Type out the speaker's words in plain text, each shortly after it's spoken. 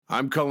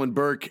I'm Cullen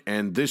Burke,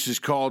 and this is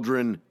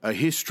Cauldron, a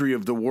history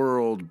of the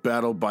world,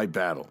 battle by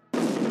battle.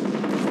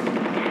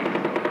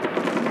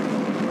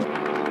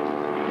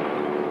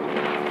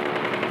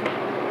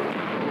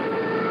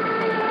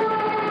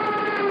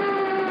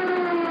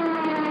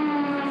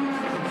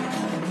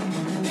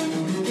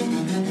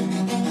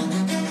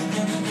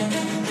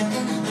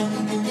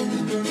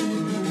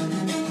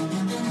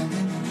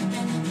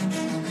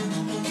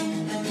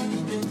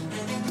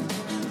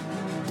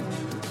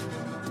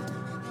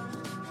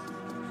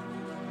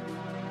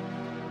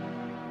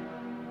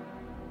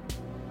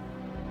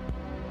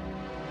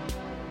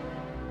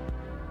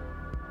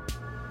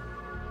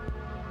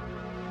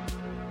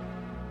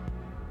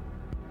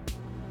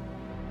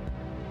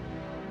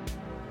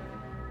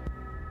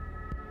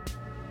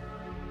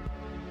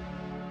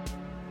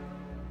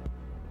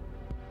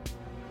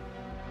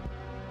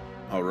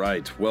 All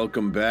right,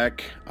 welcome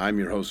back. I'm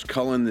your host,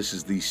 Cullen. This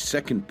is the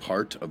second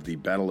part of the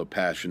Battle of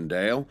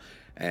Passchendaele,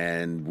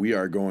 and we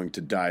are going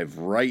to dive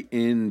right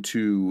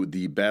into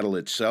the battle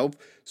itself.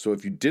 So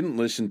if you didn't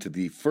listen to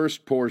the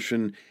first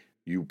portion,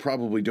 you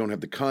probably don't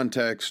have the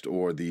context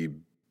or the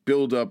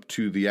build-up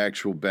to the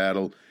actual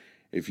battle.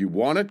 If you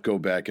want it, go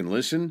back and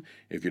listen.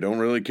 If you don't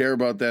really care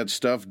about that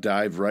stuff,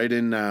 dive right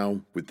in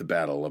now with the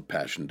Battle of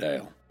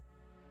Passchendaele.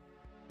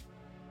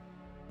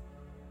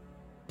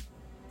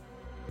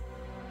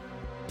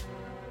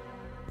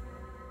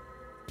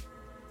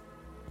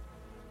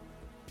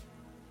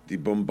 The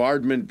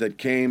bombardment that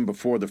came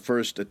before the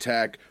first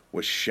attack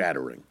was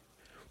shattering.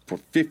 For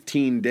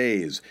 15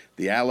 days,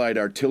 the Allied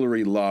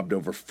artillery lobbed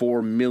over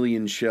 4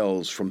 million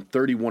shells from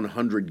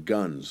 3,100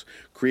 guns,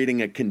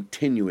 creating a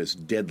continuous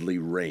deadly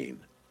rain.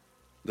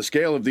 The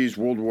scale of these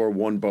World War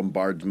I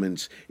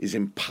bombardments is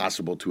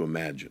impossible to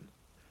imagine.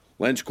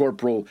 Lance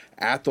Corporal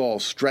Athol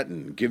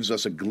Stretton gives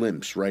us a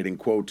glimpse, writing,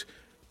 quote,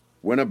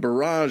 "When a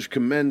barrage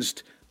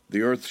commenced,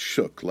 the earth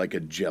shook like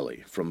a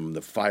jelly from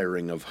the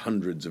firing of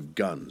hundreds of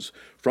guns,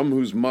 from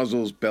whose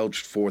muzzles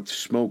belched forth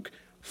smoke,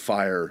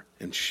 fire,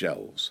 and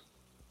shells.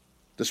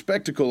 The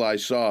spectacle I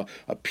saw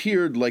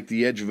appeared like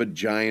the edge of a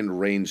giant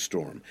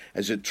rainstorm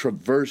as it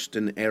traversed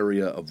an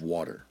area of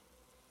water.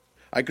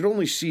 I could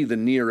only see the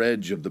near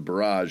edge of the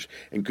barrage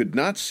and could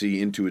not see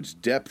into its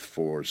depth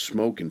for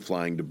smoke and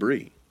flying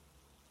debris.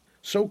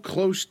 So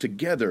close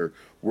together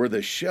were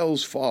the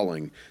shells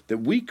falling that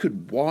we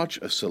could watch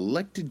a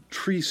selected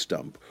tree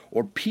stump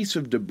or piece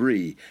of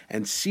debris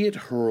and see it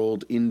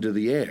hurled into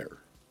the air."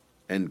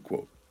 End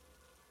quote.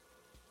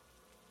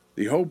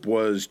 The hope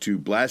was to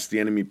blast the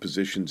enemy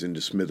positions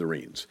into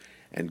smithereens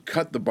and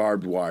cut the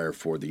barbed wire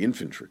for the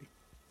infantry.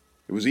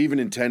 It was even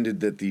intended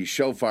that the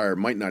shell fire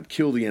might not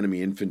kill the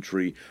enemy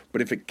infantry,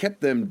 but if it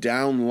kept them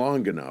down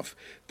long enough,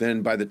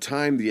 then by the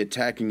time the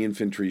attacking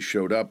infantry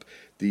showed up,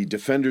 the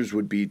defenders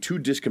would be too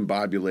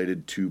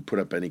discombobulated to put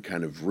up any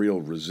kind of real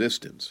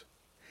resistance.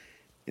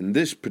 In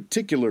this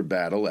particular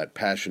battle at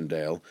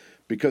Passchendaele,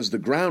 because the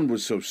ground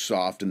was so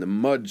soft and the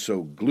mud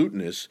so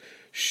glutinous,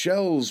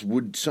 shells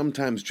would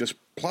sometimes just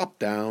plop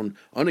down,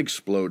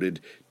 unexploded,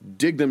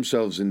 dig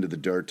themselves into the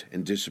dirt,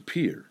 and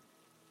disappear.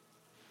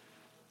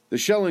 The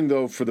shelling,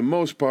 though, for the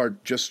most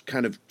part, just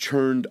kind of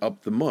churned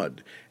up the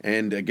mud,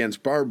 and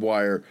against barbed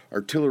wire,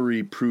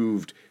 artillery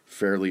proved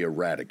fairly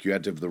erratic. You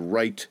had to have the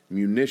right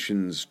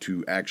munitions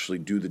to actually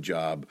do the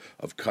job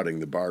of cutting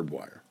the barbed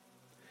wire.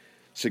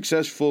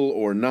 Successful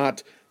or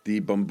not, the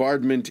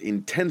bombardment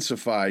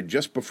intensified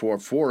just before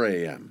 4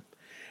 a.m.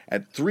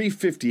 At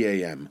 3:50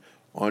 a.m.,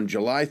 on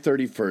July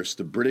 31st,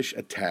 the British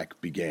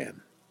attack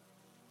began.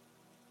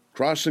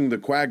 Crossing the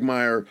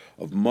quagmire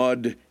of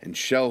mud and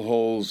shell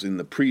holes in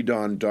the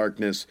pre-dawn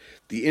darkness,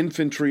 the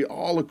infantry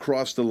all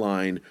across the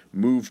line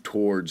moved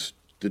towards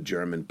the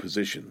German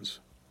positions.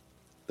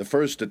 The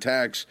first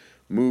attacks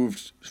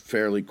moved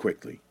fairly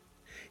quickly.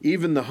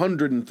 Even the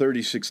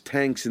 136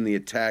 tanks in the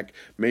attack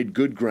made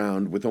good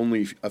ground with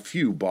only a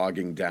few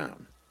bogging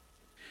down.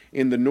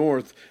 In the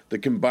north, the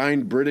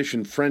combined British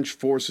and French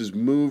forces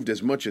moved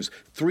as much as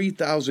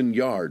 3,000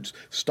 yards,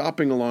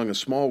 stopping along a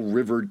small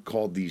river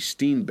called the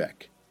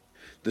Steenbeck.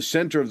 The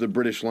center of the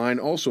British line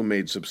also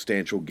made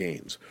substantial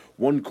gains,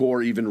 one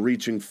corps even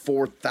reaching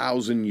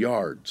 4,000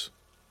 yards.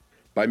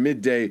 By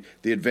midday,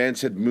 the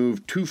advance had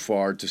moved too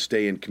far to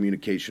stay in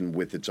communication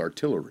with its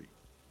artillery.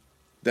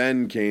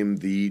 Then came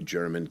the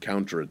German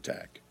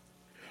counterattack.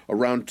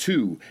 Around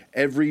 2,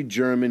 every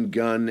German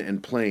gun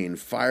and plane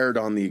fired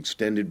on the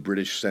extended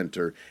British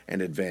center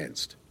and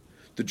advanced.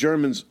 The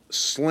Germans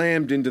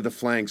slammed into the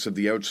flanks of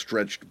the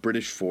outstretched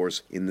British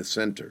force in the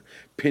center,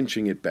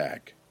 pinching it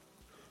back.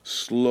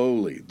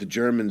 Slowly, the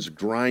Germans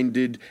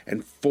grinded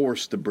and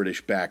forced the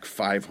British back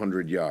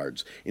 500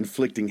 yards,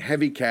 inflicting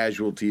heavy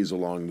casualties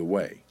along the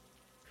way.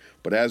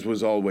 But as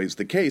was always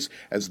the case,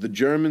 as the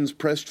Germans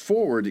pressed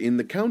forward in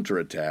the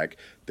counterattack,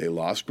 they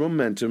lost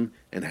momentum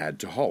and had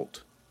to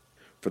halt.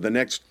 For the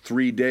next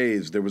 3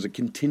 days, there was a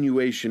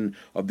continuation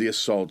of the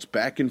assaults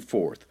back and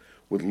forth,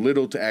 with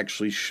little to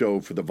actually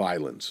show for the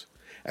violence,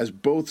 as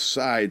both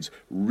sides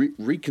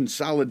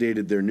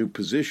reconsolidated their new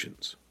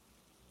positions.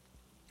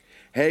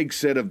 Haig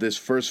said of this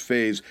first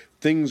phase,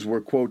 things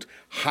were, quote,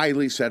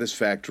 highly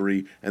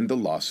satisfactory and the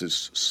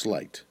losses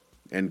slight,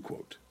 end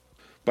quote.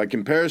 By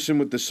comparison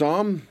with the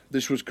Somme,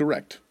 this was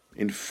correct.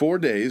 In 4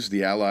 days,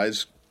 the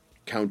Allies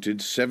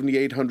counted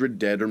 7,800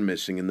 dead or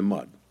missing in the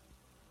mud.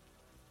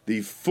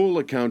 The full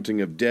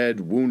accounting of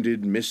dead,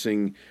 wounded,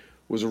 missing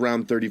was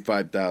around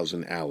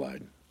 35,000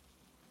 Allied.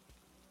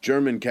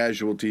 German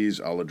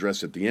casualties I'll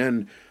address at the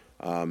end,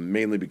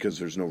 mainly because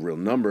there's no real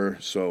number,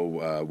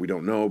 so we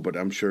don't know, but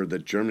I'm sure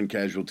that German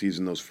casualties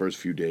in those first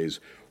few days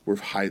were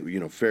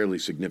fairly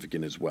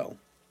significant as well.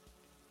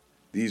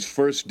 These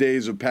first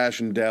days of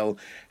Passchendaele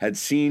had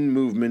seen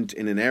movement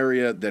in an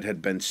area that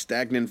had been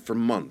stagnant for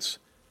months,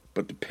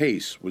 but the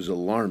pace was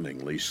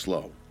alarmingly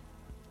slow.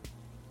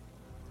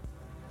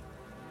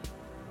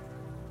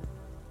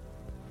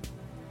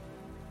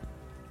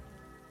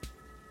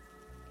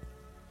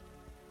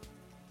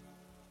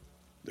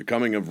 The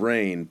coming of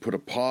rain put a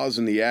pause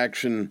in the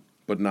action,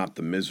 but not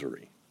the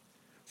misery.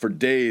 For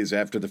days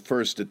after the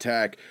first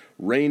attack,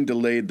 rain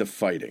delayed the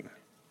fighting.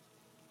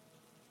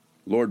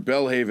 Lord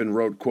Belhaven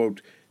wrote,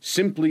 quote,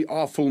 "Simply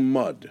awful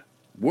mud,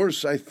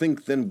 worse, I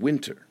think, than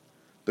winter.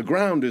 The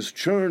ground is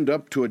churned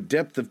up to a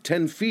depth of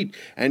 10 feet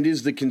and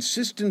is the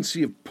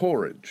consistency of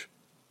porridge.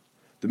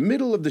 The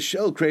middle of the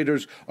shell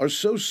craters are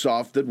so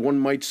soft that one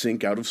might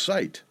sink out of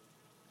sight.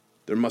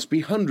 There must be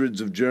hundreds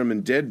of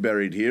German dead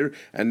buried here,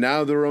 and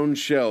now their own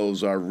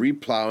shells are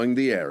replowing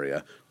the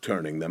area,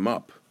 turning them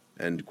up,"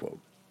 end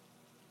quote.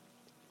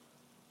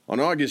 On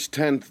August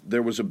 10th,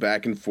 there was a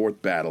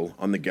back-and-forth battle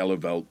on the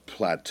Gheluvelt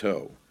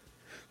Plateau.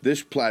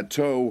 This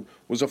plateau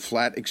was a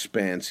flat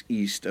expanse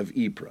east of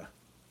Ypres.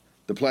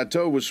 The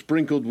plateau was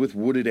sprinkled with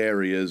wooded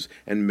areas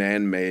and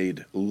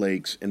man-made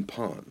lakes and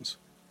ponds.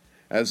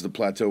 As the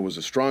plateau was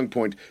a strong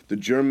point, the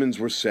Germans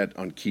were set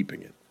on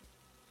keeping it.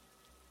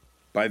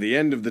 By the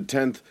end of the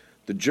 10th,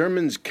 the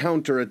Germans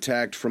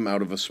counterattacked from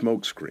out of a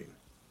smokescreen.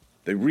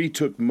 They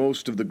retook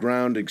most of the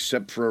ground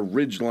except for a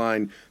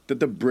ridgeline that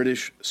the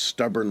British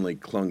stubbornly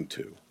clung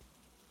to.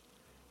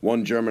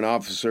 One German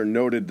officer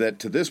noted that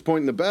to this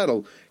point in the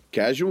battle,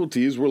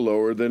 casualties were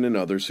lower than in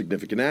other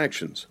significant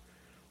actions,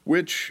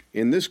 which,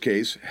 in this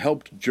case,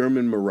 helped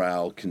German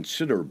morale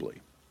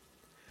considerably.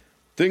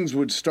 Things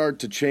would start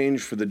to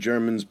change for the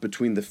Germans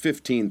between the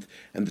 15th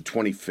and the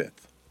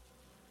 25th.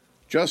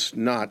 Just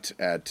not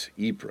at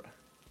Ypres.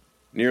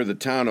 Near the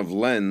town of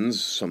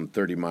Lens, some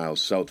 30 miles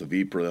south of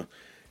Ypres,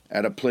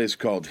 at a place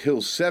called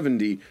Hill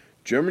 70,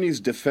 Germany's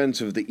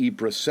defense of the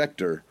Ypres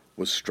sector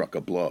was struck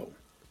a blow.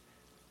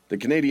 The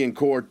Canadian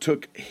Corps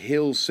took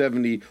Hill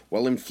 70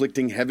 while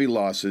inflicting heavy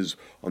losses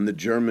on the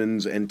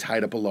Germans and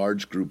tied up a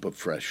large group of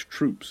fresh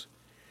troops.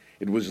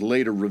 It was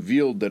later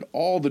revealed that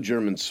all the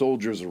German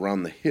soldiers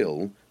around the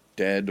hill,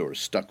 dead or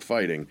stuck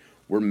fighting,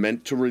 were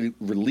meant to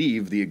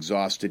relieve the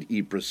exhausted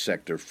Ypres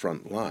sector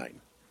front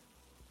line.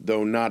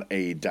 Though not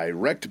a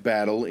direct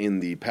battle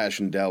in the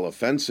Passchendaele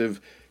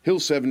offensive, Hill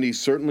 70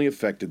 certainly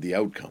affected the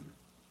outcome.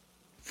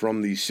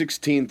 From the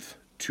 16th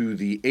to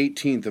the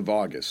 18th of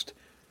August,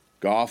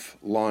 Gough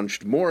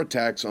launched more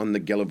attacks on the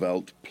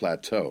Gheluvelt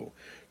Plateau,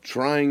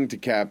 trying to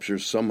capture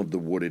some of the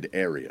wooded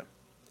area.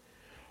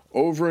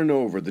 Over and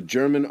over, the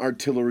German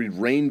artillery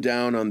rained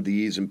down on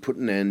these and put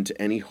an end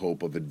to any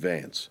hope of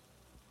advance.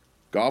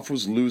 Gough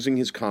was losing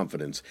his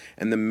confidence,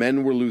 and the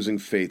men were losing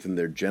faith in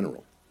their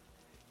general.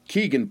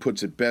 Keegan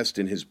puts it best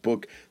in his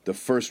book, The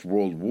First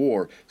World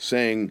War,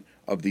 saying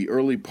of the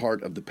early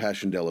part of the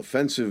Passchendaele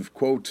offensive,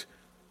 quote,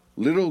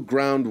 "Little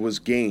ground was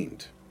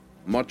gained,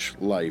 much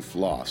life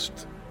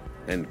lost,"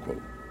 end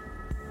quote.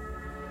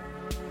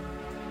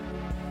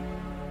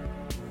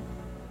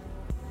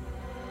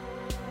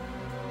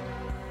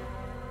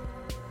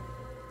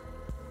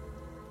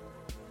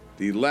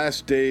 The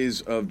last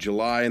days of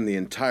July and the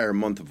entire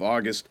month of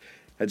August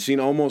had seen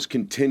almost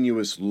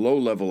continuous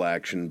low-level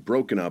action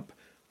broken up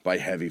by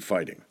heavy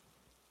fighting.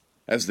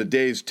 As the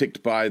days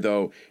ticked by,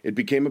 though, it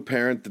became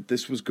apparent that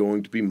this was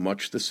going to be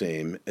much the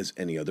same as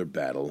any other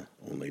battle,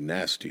 only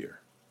nastier.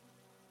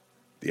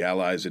 The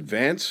Allies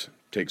advance,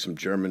 take some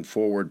German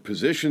forward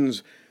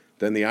positions,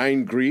 then the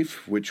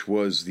Eingriff, which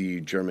was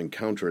the German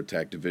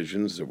counterattack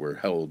divisions that were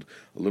held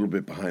a little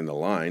bit behind the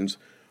lines,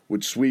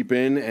 would sweep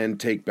in and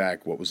take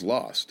back what was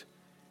lost.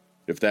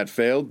 If that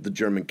failed, the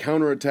German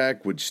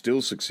counterattack would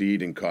still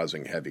succeed in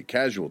causing heavy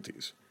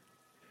casualties.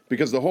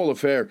 Because the whole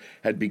affair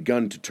had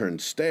begun to turn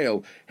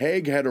stale,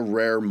 Haig had a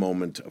rare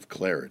moment of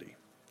clarity.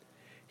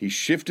 He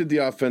shifted the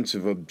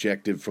offensive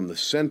objective from the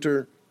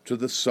center to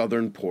the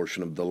southern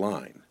portion of the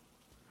line.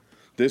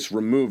 This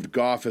removed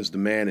Gough as the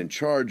man in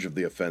charge of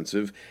the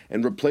offensive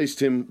and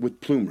replaced him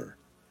with Plumer.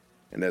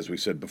 And as we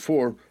said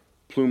before,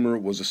 Plumer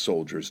was a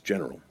soldier's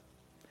general.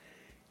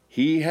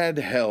 He had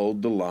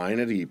held the line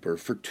at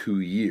Ypres for 2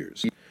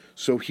 years,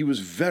 so he was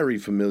very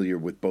familiar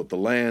with both the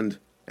land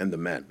and the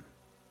men.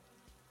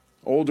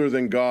 Older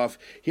than Gough,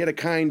 he had a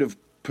kind of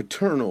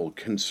paternal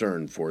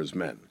concern for his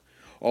men,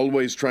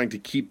 always trying to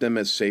keep them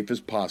as safe as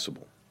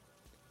possible.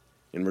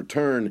 In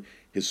return,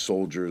 his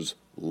soldiers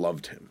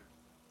loved him.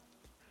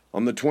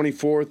 On the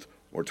 24th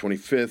or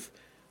 25th,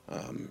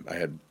 I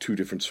had two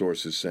different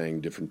sources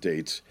saying different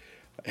dates.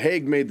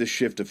 Haig made the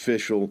shift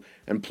official,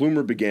 and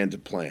Plumer began to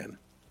plan.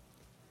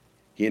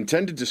 He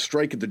intended to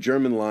strike at the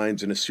German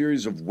lines in a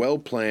series of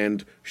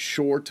well-planned,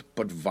 short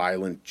but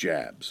violent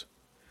jabs.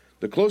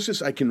 The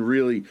closest I can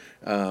really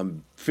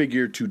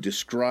figure to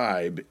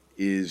describe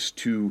is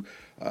to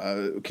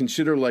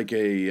consider like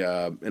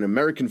an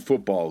American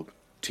football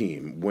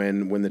team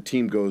when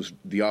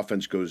the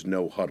offense goes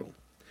no huddle.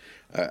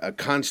 A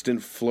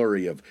constant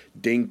flurry of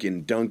dink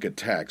and dunk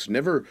attacks,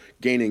 never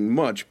gaining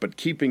much but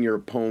keeping your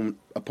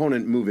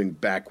opponent moving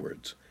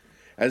backwards.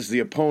 As the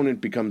opponent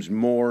becomes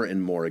more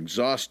and more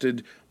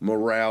exhausted,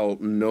 morale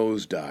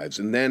nosedives,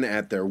 and then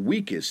at their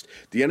weakest,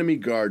 the enemy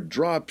guard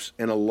drops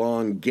and a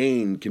long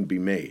gain can be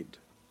made.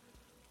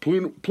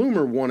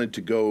 Plumer wanted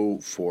to go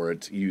for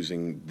it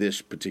using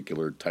this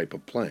particular type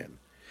of plan.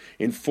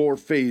 In 4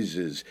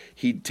 phases,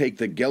 he'd take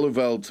the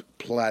Gheluvelt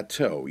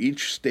Plateau,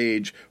 each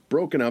stage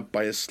broken up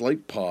by a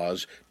slight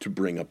pause to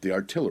bring up the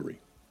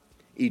artillery.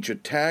 Each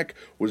attack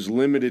was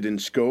limited in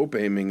scope,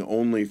 aiming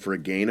only for a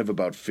gain of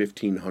about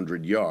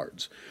 1,500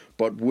 yards,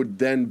 but would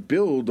then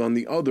build on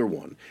the other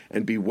one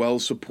and be well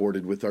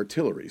supported with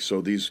artillery.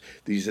 So these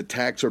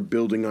attacks are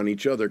building on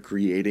each other,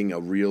 creating a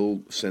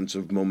real sense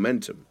of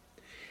momentum.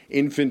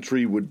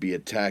 Infantry would be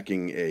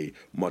attacking a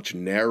much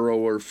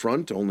narrower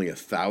front, only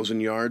 1,000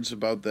 yards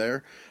about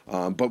there,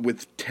 but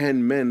with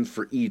 10 men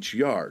for each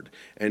yard,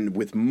 and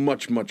with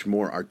much, much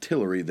more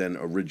artillery than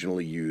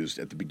originally used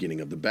at the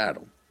beginning of the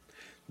battle.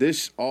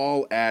 This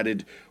all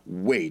added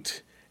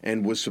weight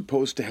and was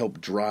supposed to help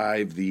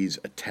drive these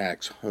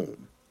attacks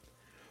home.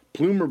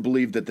 Plumer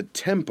believed that the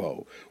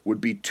tempo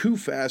would be too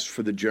fast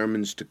for the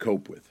Germans to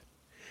cope with.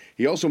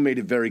 He also made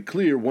it very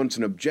clear once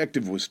an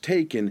objective was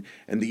taken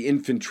and the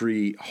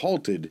infantry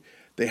halted,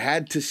 they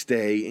had to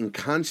stay in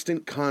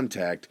constant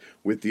contact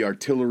with the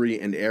artillery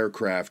and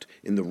aircraft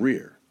in the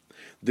rear.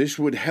 This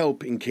would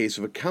help in case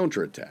of a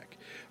counterattack.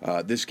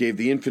 This gave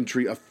the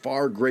infantry a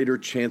far greater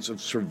chance of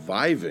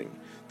surviving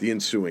the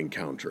ensuing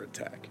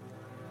counterattack.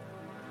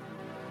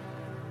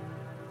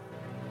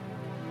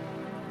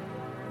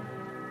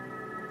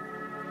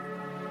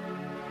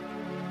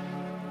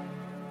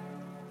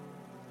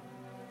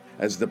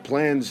 As the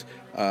plans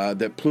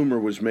that Plumer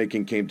was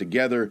making came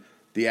together,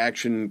 the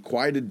action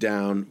quieted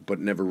down but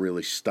never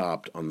really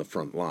stopped on the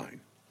front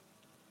line.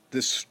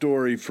 This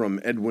story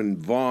from Edwin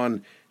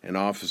Vaughan, an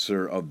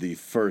officer of the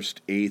 1st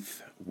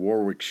 8th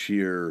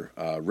Warwickshire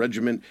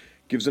Regiment,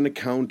 gives an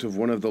account of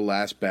one of the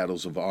last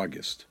battles of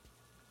August.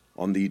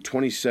 On the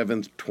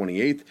 27th,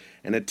 28th,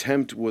 an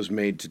attempt was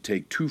made to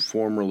take 2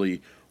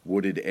 formerly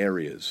wooded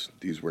areas.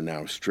 These were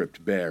now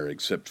stripped bare,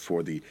 except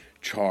for the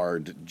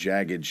charred,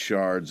 jagged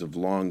shards of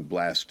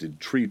long-blasted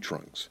tree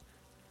trunks.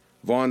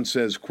 Vaughan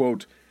says,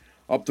 quote,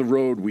 "Up the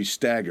road we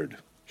staggered,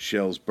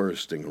 shells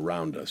bursting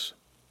around us.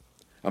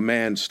 A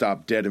man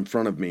stopped dead in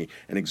front of me,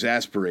 and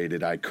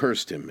exasperated I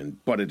cursed him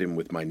and butted him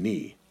with my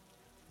knee.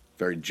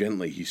 Very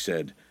gently he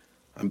said,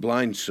 'I'm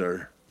blind,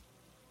 sir,'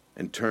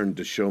 and turned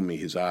to show me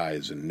his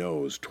eyes and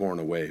nose torn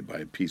away by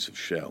a piece of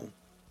shell.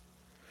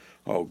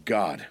 'Oh,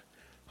 God,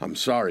 I'm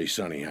sorry,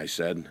 Sonny,' I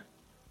said.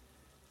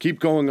 'Keep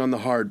going on the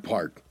hard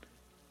part,'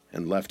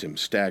 and left him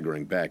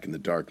staggering back in the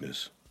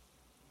darkness.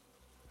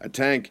 A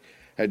tank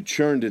had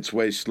churned its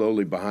way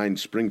slowly behind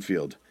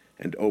Springfield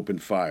and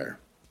opened fire.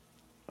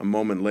 A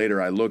moment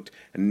later I looked,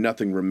 and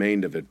nothing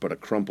remained of it but a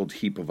crumpled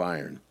heap of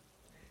iron.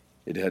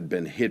 It had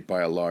been hit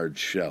by a large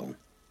shell.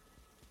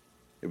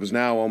 It was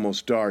now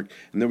almost dark,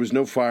 and there was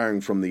no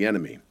firing from the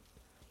enemy.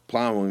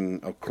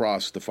 Plowing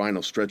across the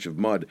final stretch of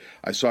mud,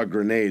 I saw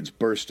grenades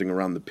bursting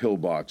around the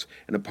pillbox,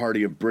 and a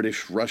party of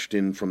British rushed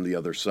in from the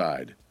other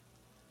side.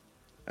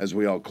 As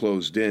we all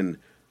closed in,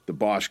 the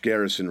Boche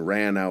garrison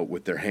ran out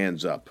with their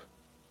hands up.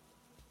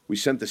 We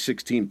sent the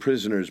 16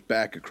 prisoners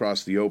back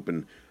across the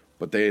open,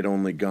 but they had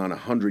only gone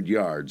 100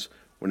 yards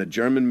when a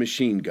German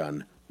machine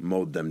gun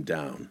mowed them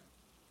down."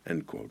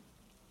 End quote.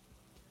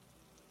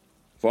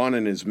 Vaughan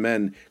and his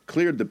men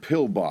cleared the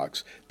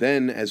pillbox.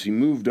 Then, as he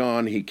moved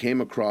on, he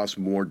came across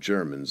more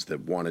Germans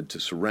that wanted to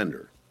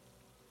surrender.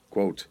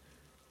 Quote,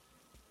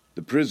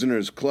 "The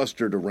prisoners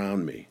clustered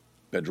around me,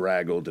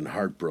 bedraggled and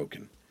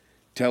heartbroken,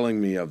 telling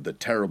me of the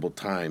terrible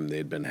time they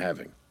had been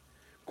having.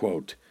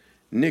 Quote,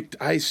 'Nicht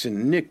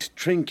essen, nicht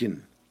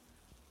trinken.'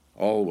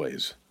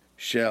 Always,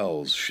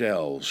 shells,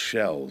 shells,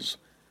 shells.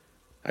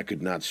 I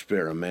could not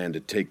spare a man to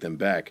take them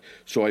back,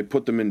 so I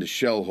put them into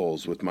shell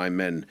holes with my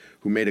men,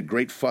 who made a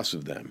great fuss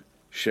of them,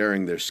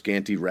 sharing their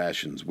scanty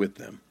rations with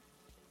them.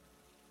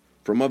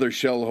 From other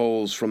shell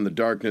holes from the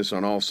darkness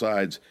on all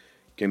sides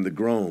came the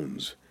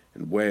groans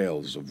and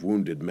wails of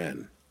wounded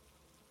men.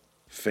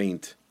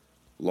 Faint,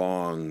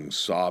 long,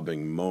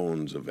 sobbing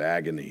moans of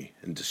agony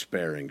and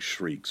despairing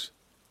shrieks.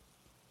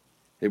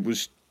 It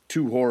was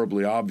too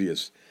horribly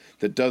obvious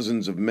that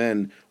dozens of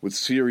men with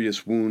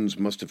serious wounds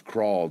must have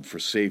crawled for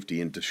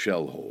safety into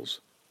shell holes,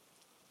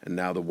 and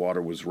now the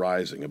water was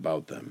rising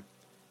about them,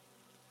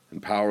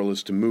 and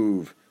powerless to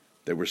move,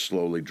 they were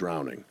slowly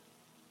drowning.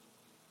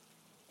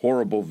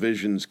 Horrible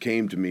visions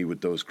came to me with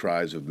those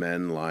cries of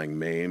men lying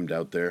maimed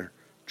out there,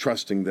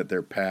 trusting that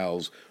their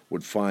pals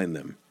would find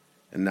them,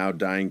 and now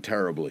dying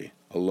terribly,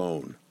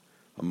 alone,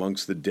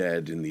 amongst the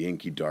dead in the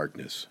inky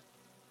darkness.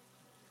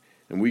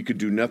 And we could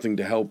do nothing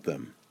to help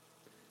them.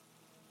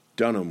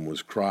 Dunham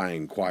was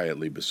crying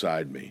quietly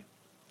beside me,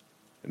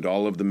 and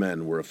all of the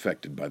men were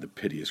affected by the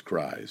piteous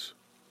cries."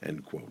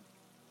 End quote.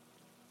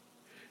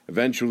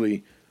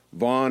 Eventually,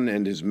 Vaughn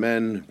and his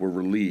men were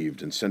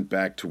relieved and sent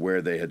back to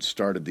where they had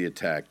started the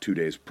attack 2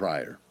 days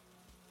prior.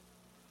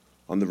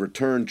 On the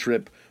return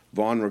trip,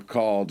 Vaughn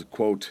recalled,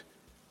 quote,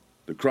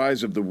 "The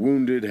cries of the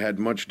wounded had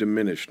much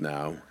diminished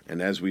now,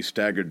 and as we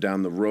staggered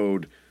down the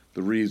road,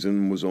 the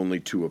reason was only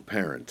too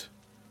apparent,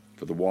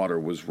 for the water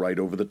was right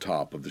over the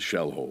top of the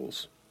shell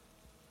holes.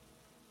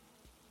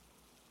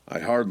 I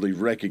hardly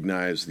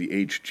recognized the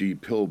HG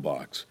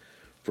pillbox,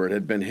 for it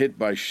had been hit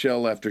by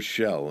shell after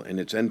shell, and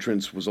its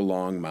entrance was a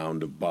long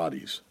mound of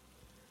bodies.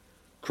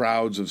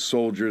 Crowds of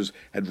soldiers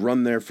had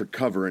run there for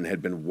cover and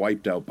had been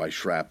wiped out by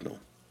shrapnel.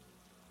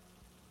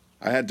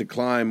 I had to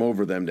climb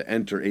over them to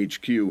enter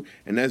HQ,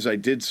 and as I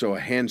did so, a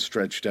hand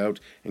stretched out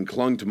and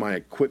clung to my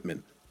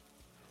equipment.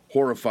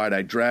 Horrified,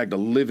 I dragged a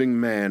living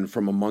man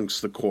from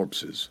amongst the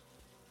corpses."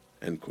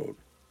 End quote.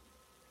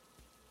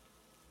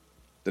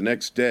 The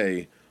next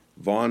day,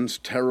 Vaughn's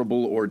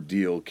terrible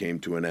ordeal came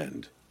to an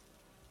end.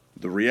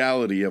 The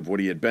reality of what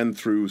he had been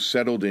through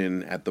settled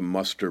in at the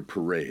muster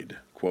parade.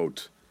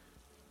 Quote,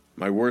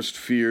 "My worst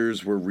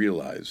fears were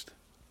realized.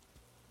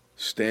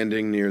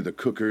 Standing near the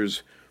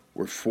cookers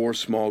were 4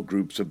 small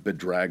groups of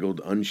bedraggled,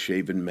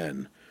 unshaven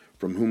men,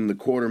 from whom the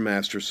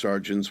quartermaster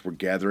sergeants were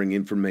gathering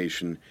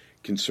information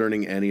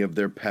concerning any of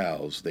their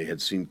pals they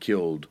had seen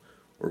killed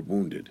or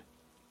wounded.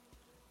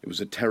 It was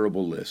a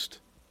terrible list.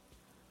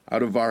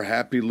 Out of our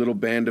happy little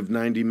band of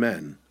 90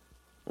 men,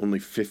 only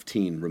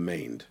 15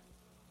 remained."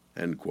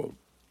 End quote.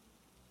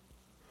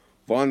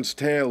 Vaughn's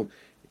tale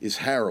is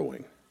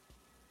harrowing.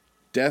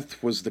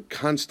 Death was the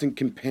constant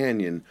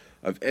companion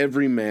of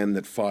every man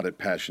that fought at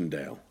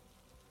Passchendaele.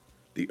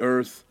 The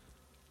earth,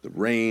 the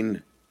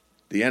rain,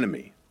 the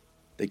enemy,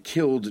 they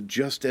killed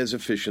just as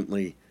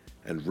efficiently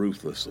and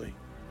ruthlessly.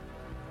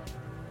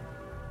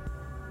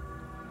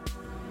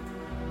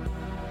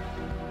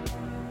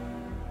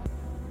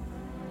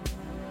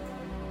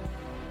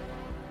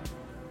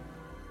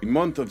 The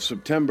month of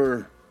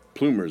September,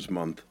 Plumer's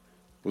month,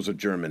 was a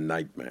German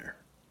nightmare.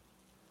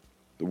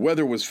 The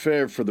weather was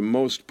fair for the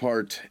most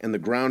part, and the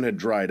ground had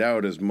dried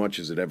out as much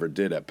as it ever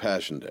did at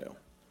Passchendaele.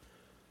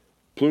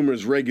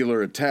 Plumer's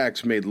regular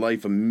attacks made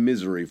life a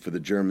misery for the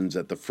Germans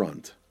at the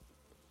front.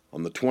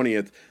 On the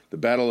 20th, the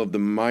Battle of the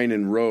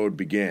Meinen Road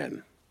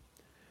began.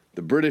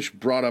 The British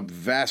brought up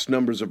vast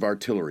numbers of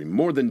artillery,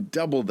 more than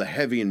double the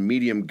heavy and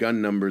medium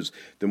gun numbers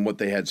than what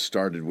they had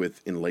started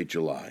with in late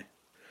July.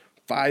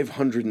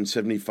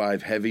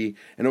 575 heavy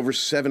and over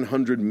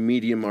 700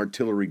 medium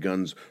artillery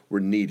guns were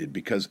needed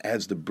because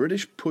as the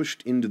British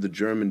pushed into the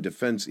German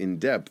defense in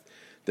depth,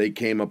 they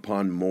came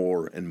upon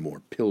more and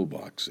more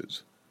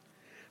pillboxes.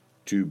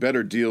 To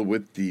better deal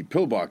with the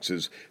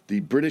pillboxes,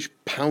 the British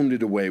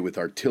pounded away with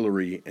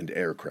artillery and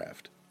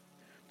aircraft.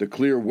 The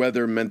clear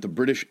weather meant the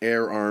British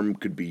air arm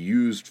could be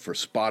used for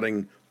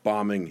spotting,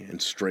 bombing,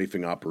 and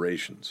strafing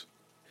operations.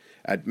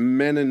 At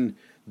Menin,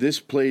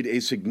 this played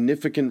a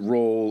significant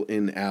role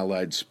in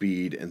Allied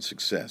speed and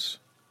success.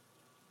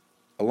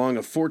 Along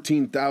a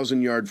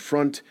 14,000-yard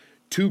front,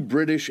 2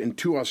 British and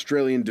 2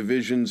 Australian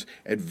divisions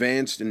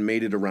advanced and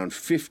made it around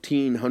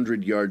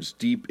 1,500 yards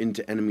deep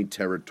into enemy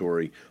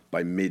territory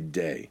by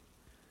midday.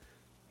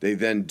 They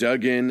then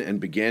dug in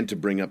and began to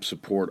bring up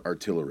support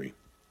artillery.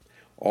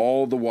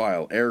 All the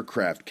while,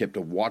 aircraft kept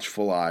a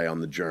watchful eye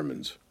on the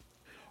Germans.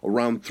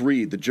 Around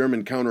 3, the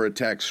German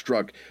counterattack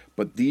struck,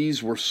 but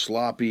these were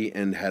sloppy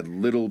and had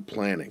little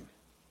planning.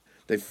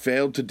 They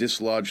failed to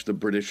dislodge the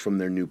British from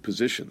their new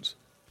positions.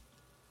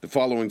 The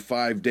following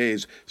 5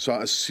 days saw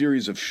a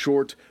series of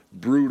short,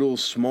 brutal,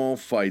 small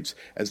fights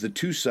as the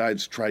two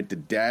sides tried to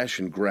dash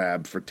and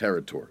grab for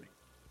territory.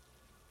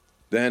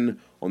 Then,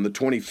 on the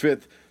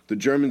 25th, the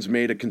Germans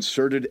made a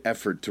concerted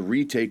effort to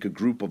retake a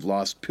group of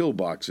lost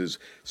pillboxes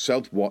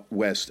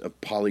southwest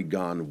of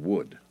Polygon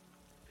Wood.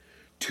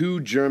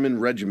 2 German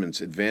regiments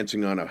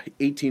advancing on a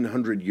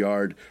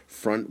 1,800-yard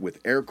front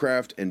with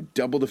aircraft and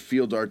double the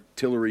field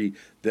artillery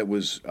that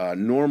was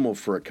normal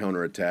for a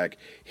counterattack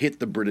hit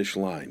the British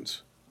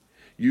lines.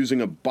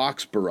 Using a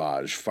box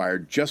barrage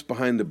fired just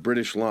behind the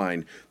British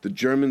line, the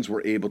Germans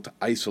were able to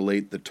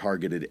isolate the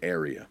targeted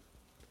area.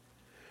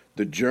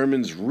 The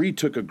Germans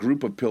retook a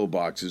group of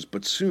pillboxes,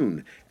 but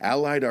soon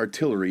Allied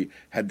artillery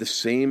had the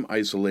same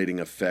isolating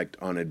effect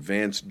on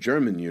advanced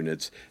German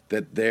units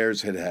that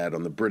theirs had had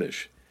on the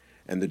British,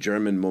 and the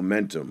German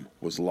momentum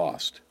was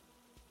lost.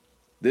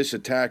 This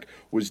attack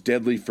was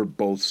deadly for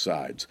both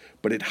sides,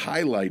 but it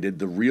highlighted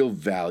the real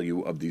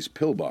value of these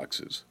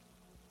pillboxes.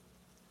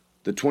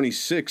 The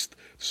 26th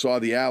saw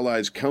the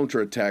Allies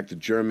counterattack the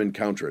German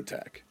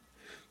counterattack.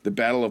 The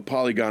Battle of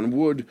Polygon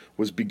Wood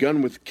was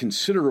begun with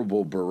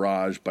considerable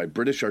barrage by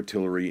British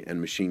artillery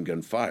and machine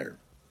gun fire.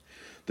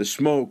 The The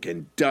smoke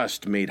and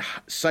dust made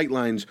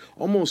sightlines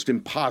almost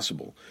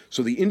impossible,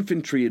 so the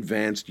infantry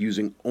advanced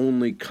using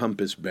only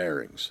compass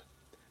bearings.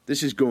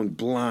 This is going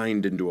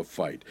blind into a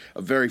fight,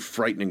 a very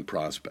frightening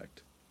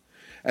prospect.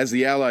 As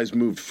the Allies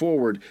moved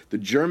forward, the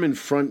German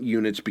front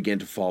units began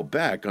to fall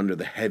back under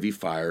the heavy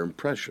fire and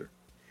pressure.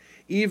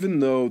 Even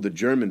though the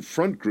German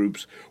front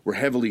groups were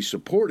heavily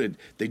supported,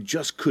 they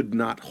just could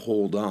not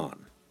hold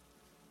on.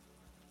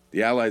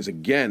 The Allies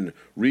again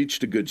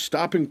reached a good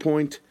stopping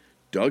point,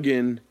 dug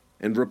in,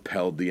 and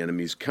repelled the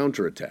enemy's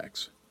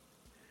counterattacks.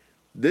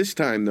 This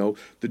time, though,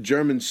 the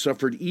Germans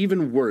suffered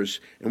even worse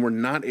and were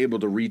not able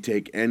to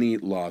retake any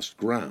lost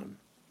ground.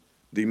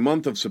 The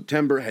month of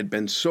September had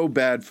been so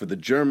bad for the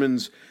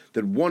Germans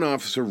that one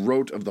officer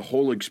wrote of the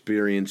whole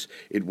experience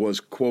it was,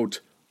 quote,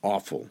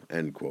 awful,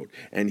 end quote,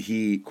 and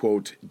he,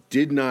 quote,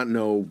 did not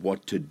know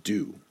what to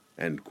do,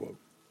 end quote.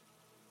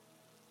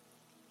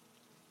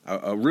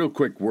 A real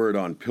quick word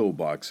on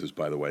pillboxes,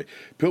 by the way.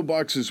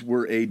 Pillboxes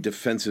were a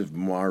defensive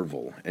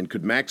marvel and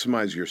could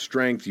maximize your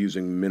strength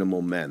using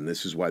minimal men.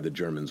 This is why the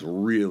Germans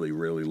really,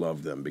 really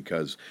loved them,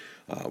 because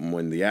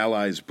when the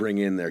Allies bring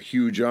in their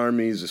huge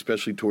armies,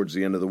 especially towards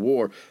the end of the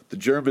war, the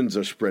Germans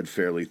are spread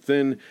fairly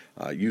thin.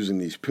 Using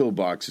these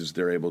pillboxes,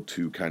 they're able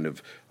to kind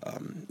of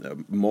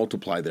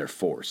multiply their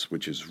force,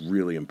 which is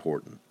really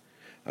important.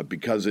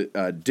 Because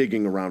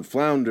digging around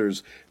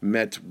flounders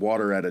met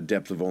water at a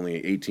depth of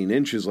only 18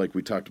 inches, like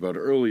we talked about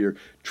earlier,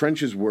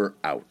 trenches were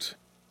out.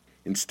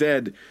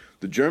 Instead,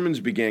 the Germans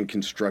began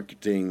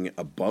constructing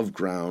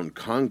above-ground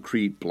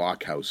concrete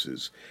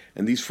blockhouses,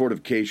 and these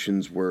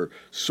fortifications were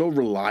so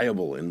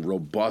reliable and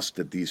robust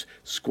that these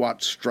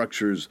squat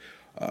structures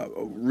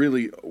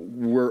really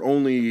were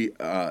only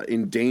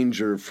in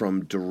danger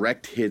from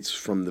direct hits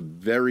from the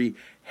very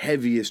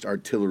heaviest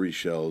artillery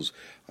shells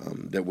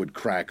that would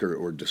crack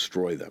or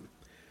destroy them.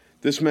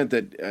 This meant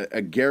that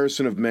a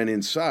garrison of men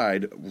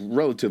inside,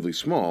 relatively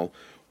small,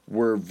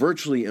 were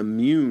virtually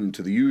immune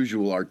to the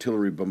usual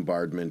artillery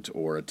bombardment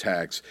or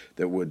attacks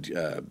that would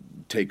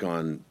take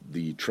on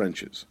the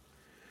trenches.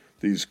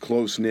 These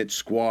close-knit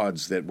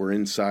squads that were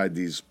inside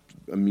these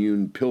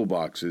immune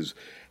pillboxes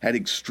had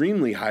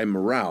extremely high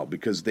morale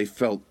because they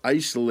felt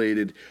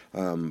isolated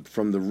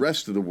from the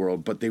rest of the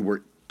world, but they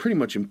were pretty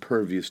much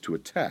impervious to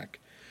attack.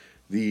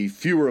 The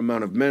fewer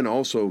amount of men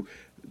also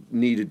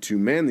needed to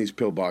man these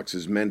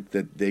pillboxes meant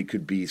that they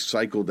could be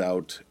cycled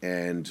out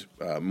and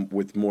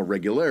with more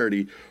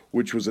regularity,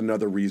 which was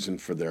another reason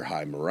for their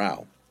high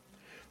morale.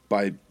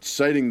 By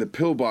siting the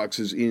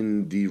pillboxes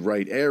in the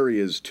right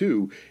areas,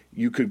 too,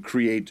 you could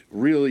create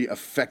really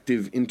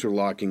effective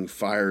interlocking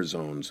fire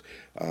zones,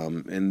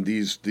 and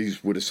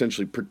these would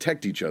essentially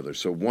protect each other.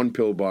 So one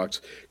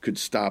pillbox could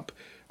stop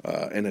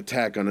an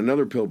attack on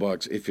another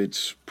pillbox if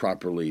it's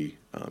properly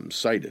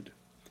sited.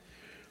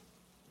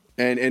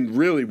 And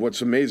really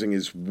what's amazing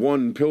is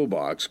one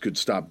pillbox could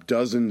stop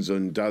dozens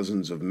and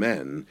dozens of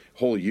men,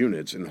 whole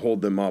units, and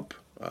hold them up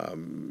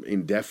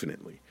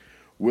indefinitely.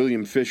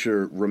 William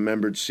Fisher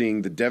remembered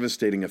seeing the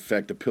devastating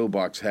effect a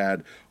pillbox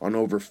had on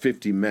over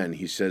 50 men.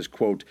 He says,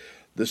 quote,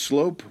 "The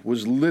slope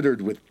was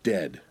littered with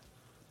dead,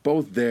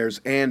 both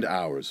theirs and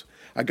ours.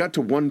 I got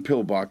to one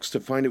pillbox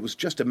to find it was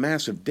just a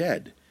mass of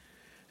dead.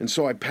 And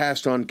so I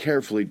passed on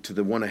carefully to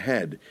the one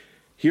ahead.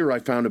 Here I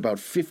found about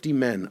 50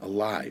 men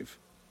alive.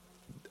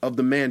 Of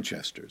the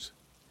Manchesters.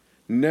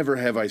 Never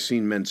have I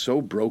seen men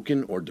so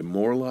broken or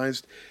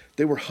demoralized.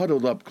 They were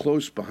huddled up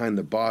close behind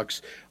the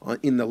box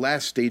in the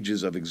last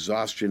stages of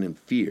exhaustion and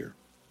fear.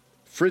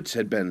 Fritz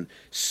had been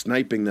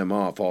sniping them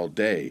off all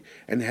day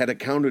and had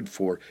accounted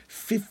for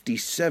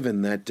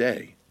 57 that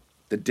day.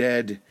 The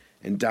dead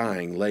and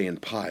dying lay in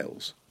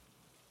piles.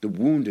 The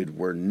wounded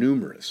were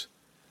numerous.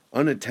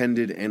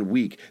 Unattended and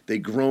weak, they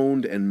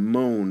groaned and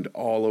moaned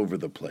all over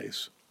the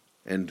place."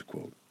 End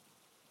quote.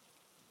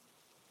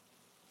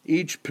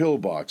 Each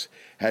pillbox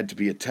had to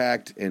be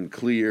attacked and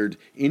cleared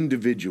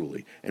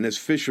individually, and as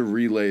Fisher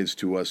relays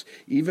to us,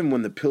 even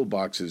when the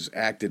pillboxes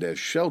acted as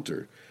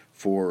shelter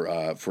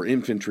for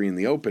infantry in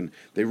the open,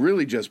 they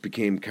really just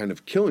became kind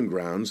of killing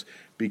grounds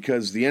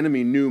because the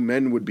enemy knew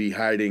men would be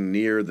hiding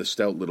near the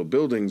stout little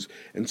buildings,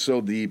 and so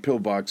the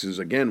pillboxes,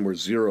 again, were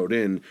zeroed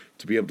in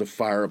to be able to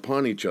fire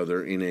upon each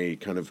other in a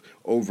kind of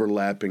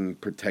overlapping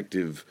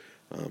protective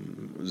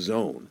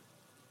zone.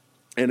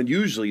 And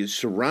usually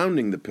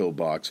surrounding the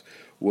pillbox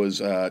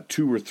was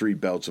 2 or 3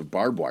 belts of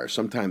barbed wire,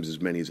 sometimes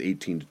as many as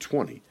 18 to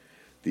 20.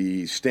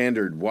 The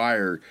standard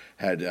wire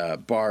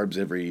had barbs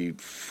every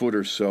foot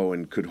or so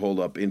and could hold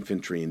up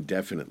infantry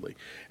indefinitely.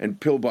 And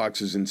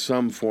pillboxes in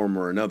some form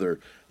or another,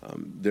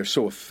 they're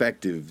so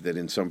effective that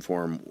in some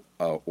form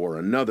or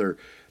another,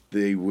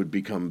 they would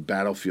become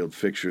battlefield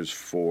fixtures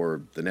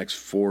for the next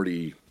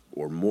 40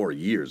 or more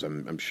years.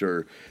 I'm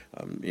sure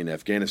in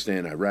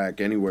Afghanistan, Iraq,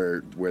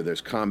 anywhere where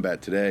there's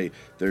combat today,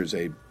 there's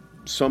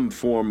some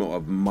form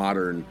of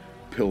modern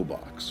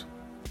pillbox.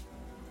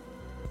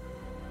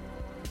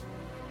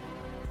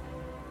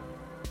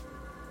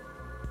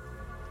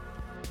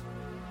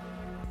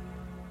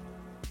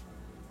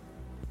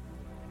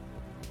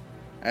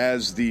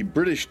 As the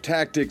British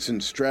tactics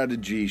and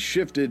strategy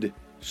shifted,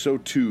 so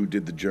too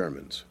did the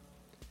Germans.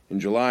 In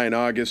July and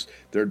August,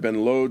 there had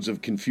been loads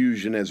of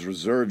confusion as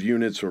reserve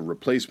units or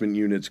replacement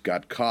units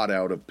got caught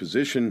out of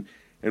position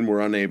and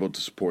were unable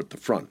to support the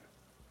front.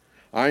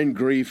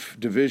 Eingrief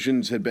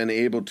divisions had been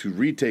able to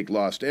retake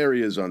lost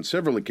areas on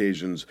several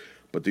occasions,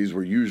 but these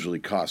were usually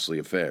costly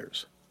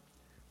affairs.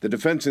 The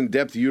defense in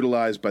depth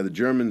utilized by the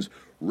Germans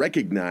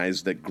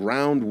recognized that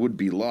ground would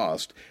be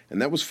lost,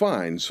 and that was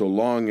fine so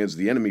long as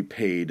the enemy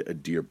paid a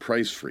dear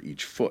price for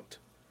each foot.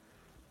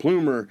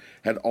 Plumer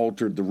had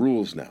altered the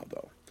rules now,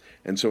 though,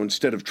 and so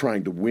instead of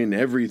trying to win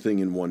everything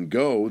in one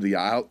go, the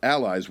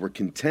Allies were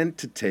content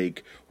to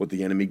take what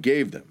the enemy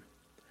gave them.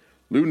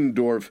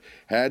 Ludendorff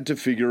had to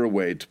figure a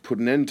way to put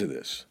an end to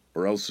this,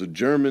 or else the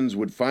Germans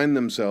would find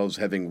themselves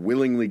having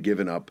willingly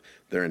given up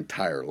their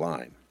entire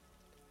line.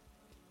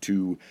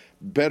 To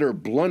better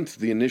blunt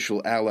the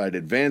initial Allied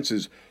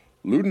advances,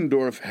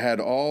 Ludendorff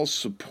had all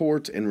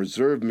support and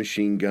reserve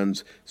machine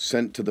guns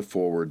sent to the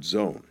forward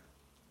zone.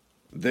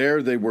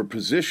 There they were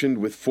positioned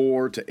with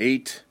 4 to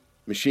 8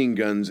 machine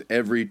guns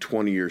every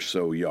 20 or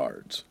so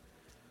yards.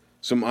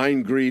 Some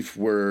Eingrief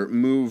were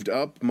moved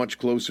up much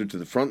closer to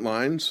the front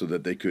lines so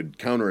that they could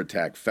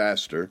counterattack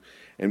faster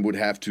and would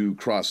have to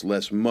cross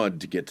less mud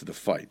to get to the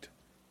fight.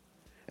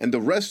 And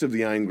the rest of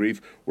the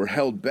Eingrief were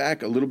held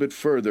back a little bit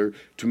further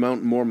to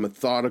mount more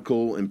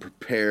methodical and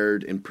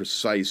prepared and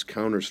precise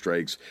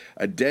counterstrikes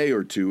a day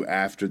or two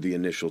after the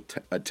initial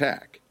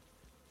attack.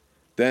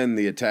 Then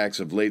the attacks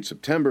of late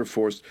September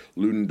forced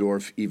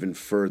Ludendorff even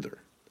further.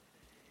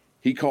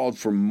 He called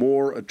for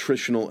more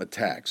attritional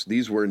attacks.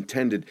 These were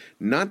intended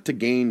not to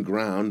gain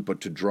ground,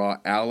 but to draw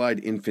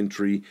Allied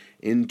infantry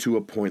into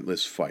a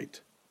pointless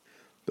fight.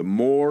 The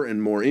more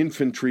and more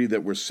infantry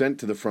that were sent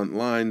to the front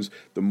lines,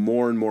 the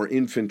more and more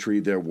infantry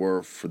there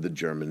were for the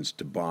Germans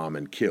to bomb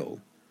and kill.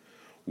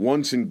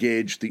 Once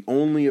engaged, the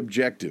only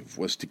objective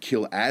was to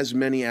kill as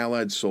many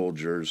Allied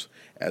soldiers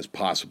as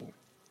possible.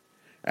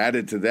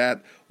 Added to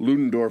that,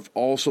 Ludendorff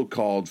also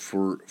called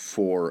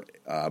for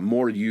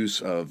more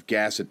use of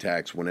gas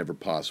attacks whenever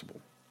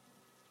possible.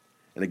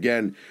 And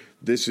again,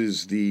 this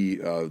is the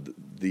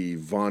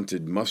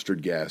vaunted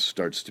mustard gas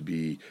starts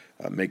to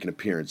make an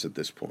appearance at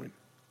this point.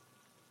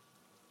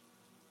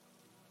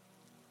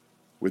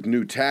 With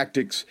new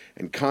tactics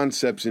and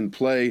concepts in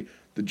play,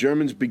 the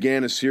Germans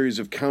began a series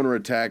of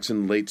counterattacks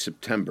in late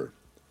September.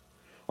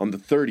 On the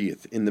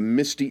 30th, in the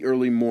misty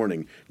early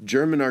morning,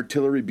 German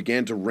artillery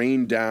began to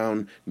rain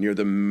down near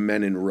the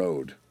Menin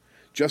Road.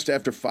 Just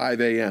after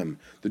 5 a.m.,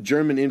 the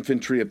German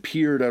infantry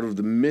appeared out of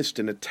the mist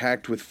and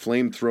attacked with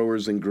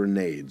flamethrowers and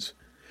grenades.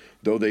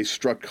 Though they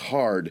struck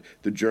hard,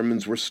 the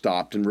Germans were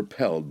stopped and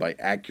repelled by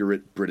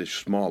accurate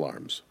British small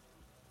arms.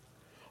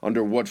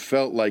 Under what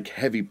felt like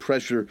heavy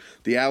pressure,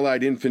 the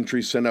Allied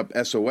infantry sent up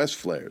SOS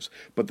flares,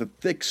 but the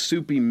thick,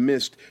 soupy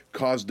mist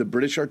caused the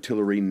British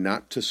artillery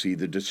not to see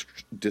the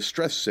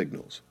distress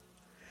signals.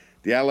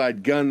 The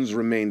Allied guns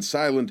remained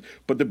silent,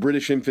 but the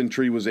British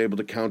infantry was able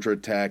to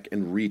counterattack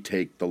and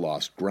retake the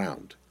lost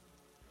ground.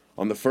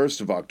 On the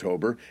 1st of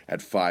October,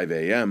 at 5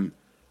 a.m.,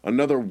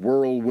 another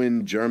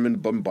whirlwind German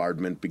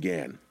bombardment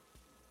began.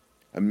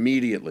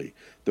 Immediately,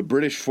 the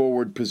British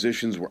forward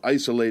positions were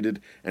isolated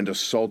and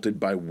assaulted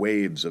by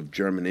waves of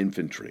German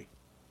infantry.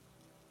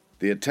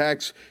 The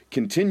attacks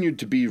continued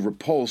to be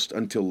repulsed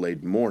until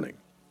late morning.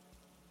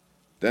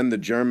 Then the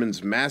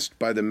Germans massed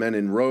by the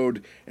Menin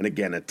Road and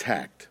again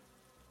attacked.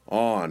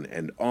 On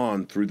and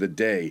on through the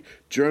day,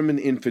 German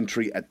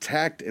infantry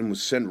attacked and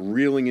was sent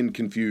reeling in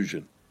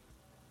confusion.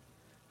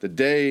 The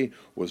day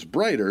was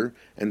brighter,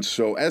 and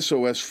so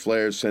SOS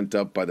flares sent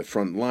up by the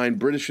front line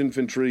British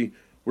infantry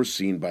were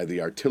seen by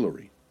the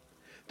artillery.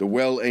 The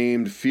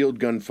well-aimed field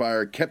gun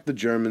fire kept the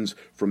Germans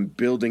from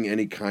building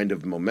any kind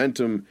of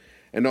momentum,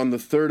 and on the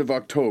 3rd of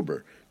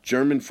October,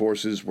 German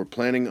forces were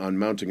planning on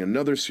mounting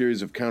another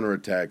series of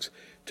counterattacks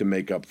to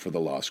make up for the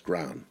lost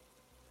ground.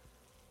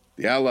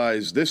 The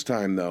Allies this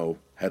time, though,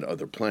 had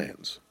other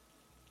plans.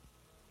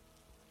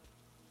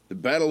 The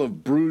Battle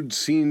of Brood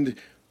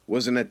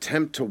was an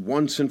attempt to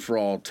once and for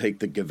all take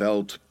the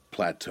Geveld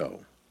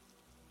Plateau.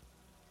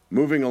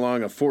 Moving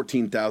along a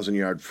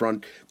 14,000-yard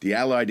front, the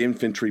Allied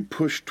infantry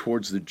pushed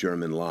towards the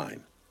German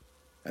line.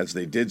 As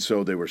they did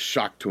so, they were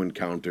shocked to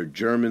encounter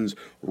Germans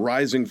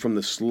rising from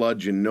the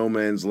sludge in no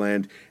man's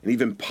land and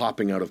even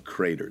popping out of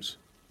craters.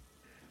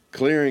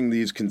 Clearing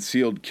these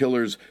concealed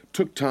killers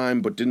took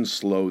time but didn't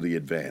slow the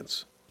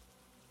advance.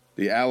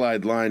 The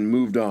Allied line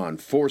moved on,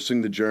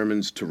 forcing the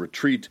Germans to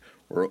retreat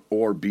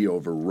or be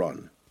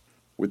overrun.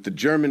 With the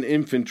German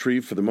infantry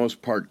for the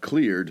most part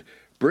cleared,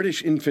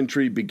 British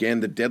infantry began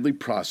the deadly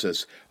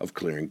process of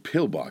clearing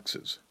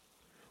pillboxes.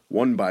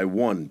 One by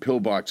one,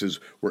 pillboxes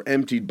were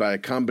emptied by a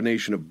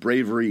combination of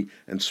bravery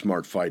and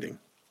smart fighting.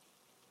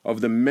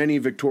 Of the many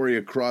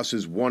Victoria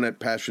Crosses won at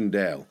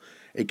Passchendaele,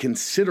 a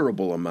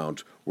considerable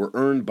amount were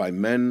earned by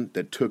men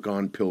that took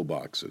on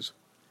pillboxes.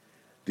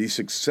 The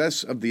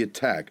success of the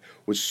attack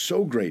was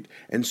so great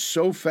and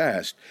so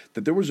fast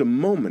that there was a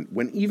moment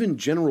when even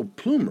General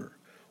Plumer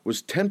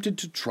was tempted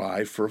to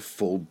try for a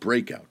full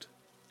breakout.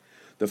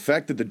 The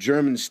fact that the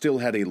Germans still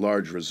had a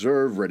large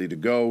reserve ready to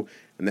go,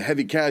 and the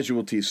heavy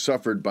casualties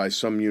suffered by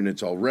some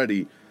units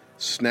already,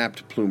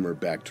 snapped Plumer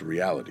back to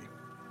reality.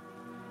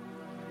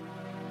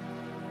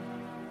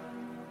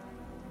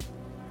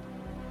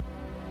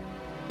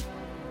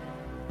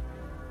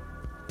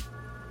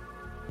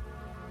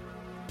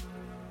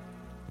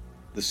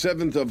 The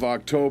 7th of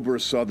October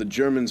saw the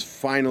Germans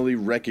finally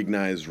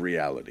recognize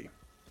reality.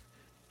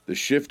 The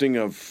shifting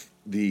of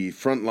the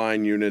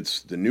frontline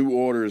units, the new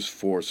orders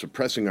for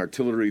suppressing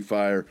artillery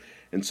fire,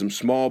 and some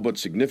small but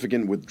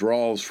significant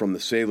withdrawals from the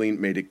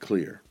salient made it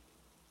clear.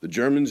 The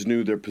Germans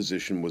knew their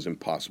position was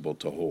impossible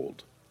to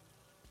hold.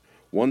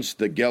 Once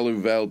the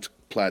Gelluveld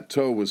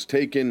plateau was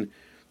taken,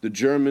 the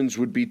Germans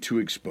would be too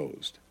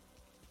exposed.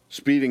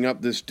 Speeding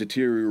up this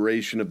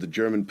deterioration of the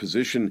German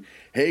position,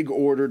 Haig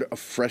ordered a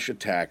fresh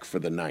attack for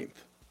the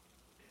 9th.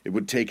 It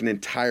would take an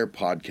entire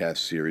podcast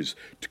series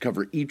to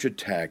cover each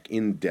attack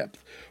in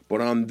depth,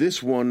 but on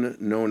this one,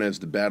 known as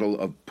the Battle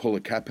of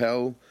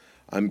Poelcappelle,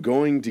 I'm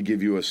going to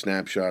give you a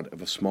snapshot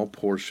of a small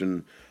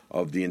portion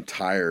of the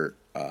entire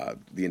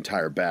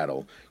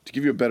battle to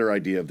give you a better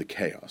idea of the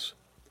chaos.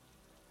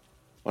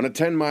 On a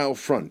 10-mile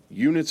front,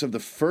 units of the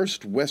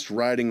 1st West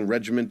Riding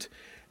Regiment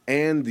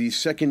and the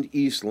 2nd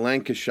East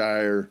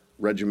Lancashire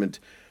Regiment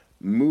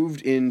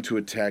moved in to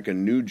attack a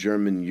new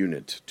German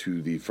unit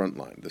to the front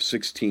line, the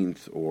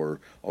 16th, or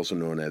also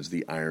known as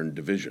the Iron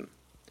Division.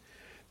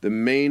 The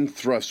main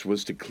thrust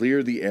was to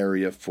clear the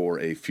area for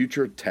a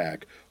future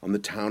attack on the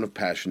town of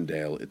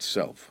Passchendaele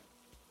itself.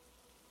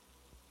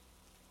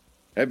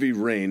 Heavy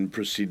rain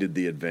preceded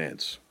the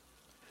advance.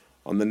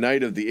 On the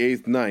night of the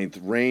 8th-9th,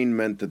 rain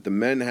meant that the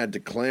men had to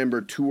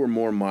clamber 2 or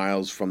more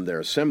miles from their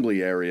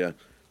assembly area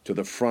to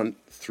the front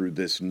through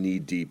this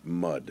knee-deep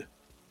mud.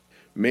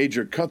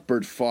 Major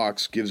Cuthbert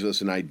Fox gives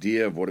us an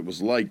idea of what it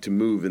was like to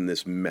move in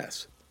this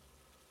mess.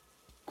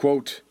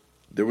 Quote,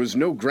 "There was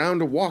no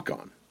ground to walk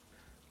on.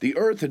 The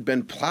earth had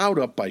been plowed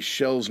up by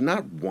shells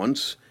not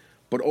once,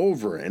 but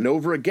over and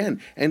over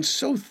again, and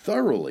so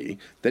thoroughly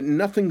that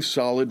nothing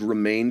solid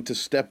remained to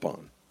step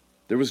on.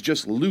 There was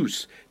just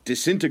loose,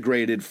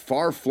 disintegrated,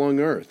 far-flung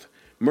earth,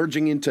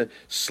 merging into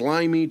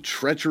slimy,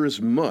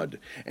 treacherous mud,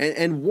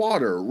 and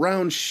water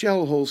round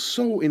shell holes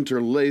so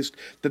interlaced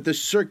that the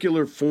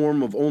circular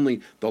form of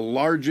only the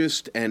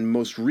largest and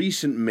most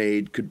recent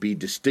made could be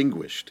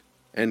distinguished."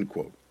 End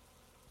quote.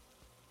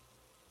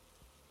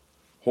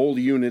 Whole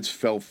units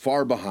fell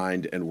far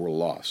behind and were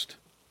lost.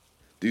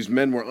 These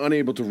men were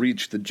unable to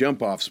reach the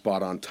jump-off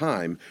spot on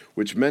time,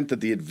 which meant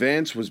that the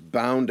advance was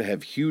bound to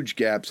have huge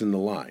gaps in the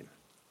line.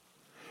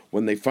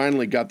 When they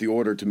finally got the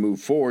order to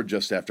move forward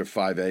just after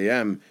 5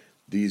 a.m.,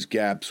 these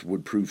gaps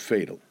would prove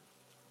fatal.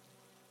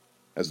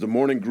 As the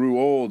morning grew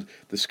old,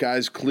 the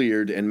skies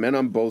cleared and men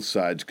on both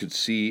sides could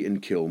see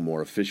and kill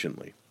more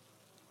efficiently.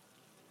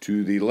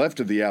 To the left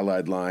of the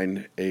Allied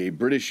line, a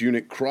British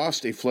unit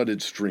crossed a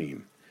flooded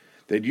stream.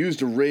 They'd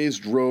used a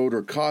raised road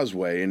or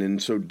causeway, and in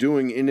so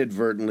doing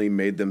inadvertently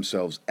made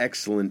themselves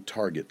excellent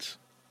targets.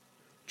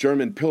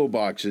 German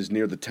pillboxes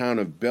near the town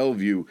of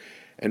Bellevue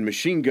and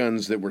machine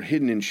guns that were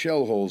hidden in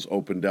shell holes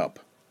opened up.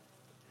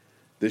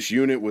 This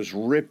unit was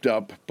ripped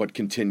up but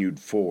continued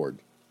forward.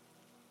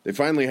 They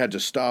finally had to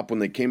stop when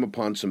they came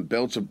upon some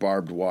belts of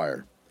barbed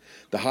wire.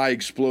 The high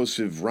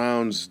explosive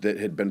rounds that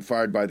had been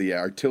fired by the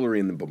artillery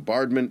in the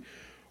bombardment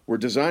were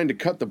designed to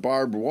cut the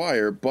barbed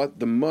wire, but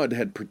the mud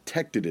had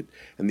protected it,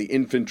 and the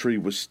infantry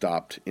was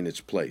stopped in its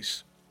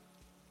place.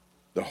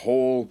 The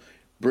whole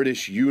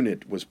British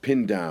unit was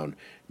pinned down.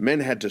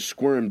 Men had to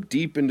squirm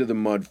deep into the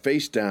mud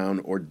face down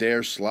or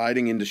dare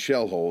sliding into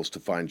shell holes to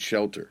find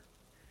shelter.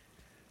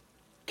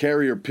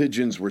 Carrier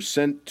pigeons were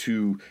sent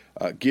to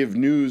give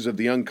news of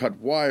the uncut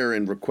wire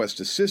and request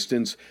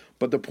assistance,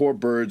 but the poor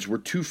birds were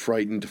too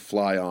frightened to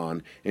fly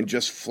on and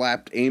just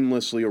flapped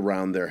aimlessly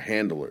around their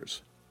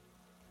handlers.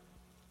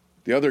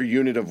 The other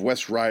unit of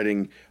West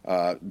Riding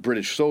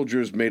British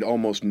soldiers made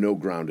almost no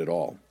ground at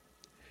all.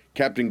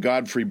 Captain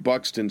Godfrey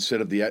Buxton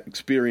said of the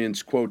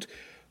experience, quote,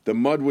 "The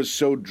mud was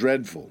so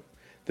dreadful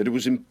that it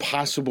was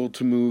impossible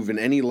to move in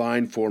any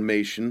line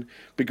formation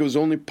because it was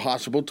only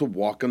possible to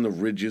walk on the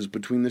ridges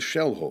between the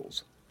shell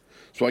holes.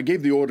 So I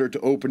gave the order to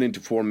open into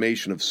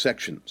formation of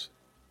sections.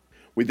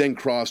 We then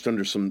crossed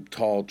under some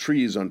tall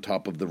trees on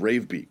top of the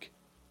Ravebeek.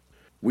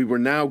 We were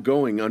now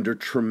going under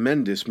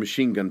tremendous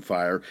machine gun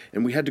fire,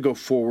 and we had to go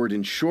forward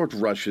in short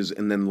rushes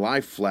and then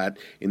lie flat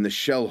in the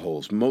shell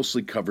holes,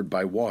 mostly covered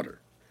by water.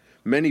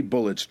 Many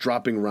bullets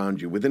dropping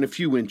around you within a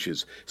few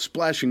inches,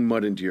 splashing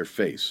mud into your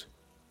face.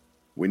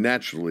 We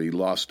naturally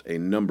lost a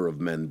number of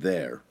men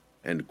there."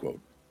 End quote.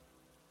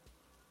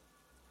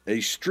 A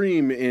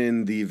stream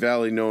in the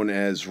valley known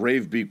as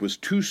Ravebeek was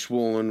too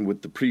swollen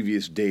with the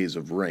previous days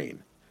of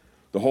rain.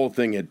 The whole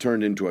thing had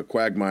turned into a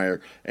quagmire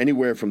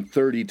anywhere from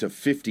 30 to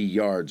 50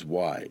 yards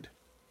wide.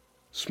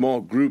 Small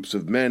groups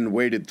of men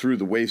waded through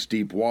the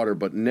waist-deep water,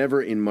 but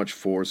never in much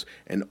force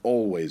and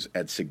always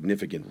at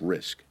significant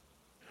risk.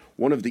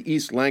 One of the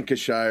East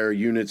Lancashire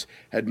units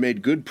had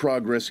made good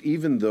progress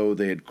even though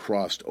they had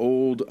crossed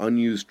old,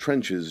 unused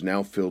trenches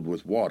now filled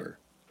with water.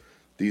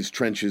 These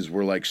trenches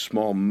were like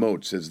small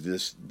moats as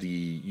the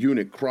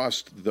unit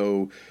crossed,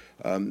 though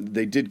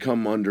they did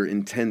come under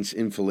intense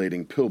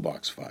enfilading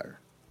pillbox fire.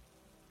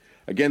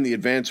 Again, the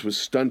advance was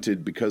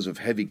stunted because of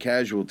heavy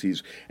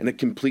casualties and a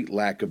complete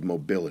lack of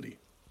mobility.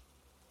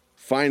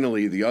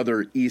 Finally, the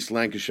other East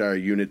Lancashire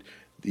unit,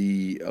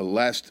 the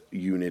last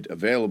unit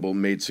available,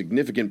 made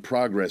significant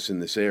progress in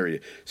this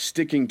area,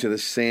 sticking to the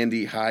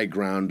sandy high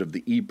ground of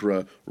the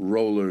Ypres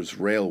Rollers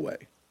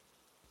Railway.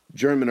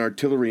 German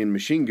artillery and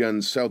machine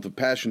guns south of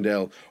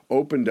Passchendaele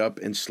opened up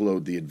and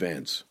slowed the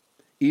advance.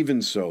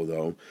 Even so,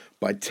 though,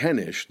 by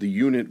 10-ish, the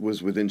unit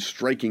was within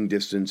striking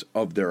distance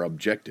of their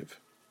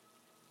objective.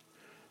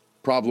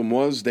 Problem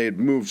was, they had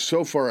moved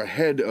so far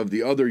ahead of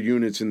the other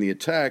units in the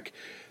attack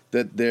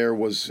that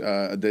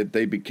that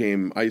they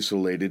became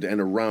isolated,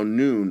 and around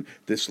noon,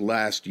 this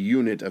last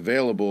unit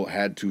available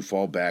had to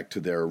fall back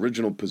to their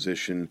original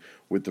position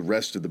with the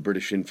rest of the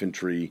British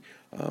infantry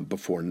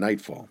before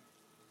nightfall.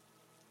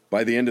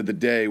 By the end of the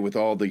day, with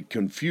all the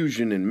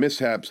confusion and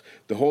mishaps,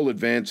 the whole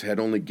advance had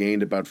only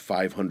gained about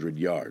 500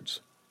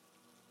 yards.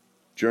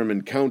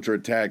 German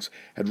counterattacks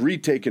had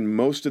retaken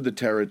most of the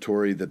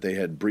territory that they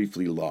had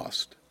briefly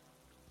lost.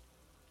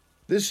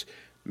 This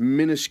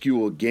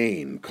minuscule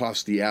gain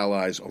cost the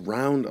Allies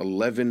around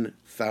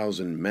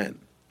 11,000 men.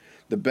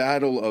 The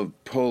Battle of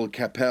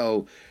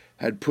Poelcapelle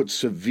had put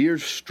severe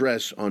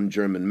stress on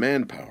German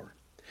manpower.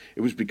 It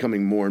was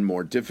becoming more and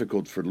more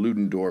difficult for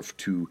Ludendorff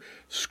to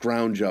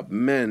scrounge up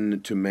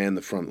men to man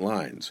the front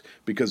lines,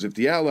 because if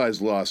the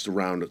Allies lost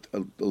around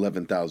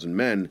 11,000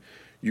 men,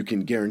 you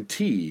can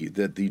guarantee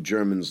that the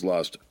Germans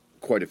lost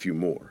quite a few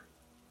more.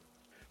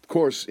 Of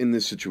course, in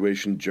this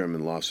situation,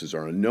 German losses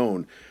are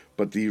unknown,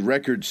 but the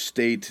records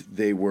state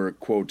they were,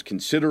 quote,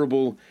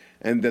 considerable,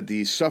 and that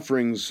the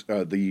sufferings,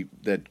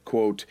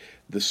 quote,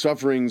 the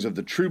sufferings of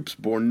the troops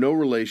bore no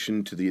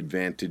relation to the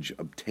advantage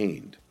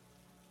obtained.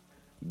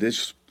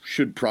 This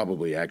should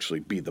probably actually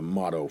be the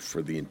motto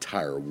for the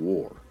entire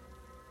war.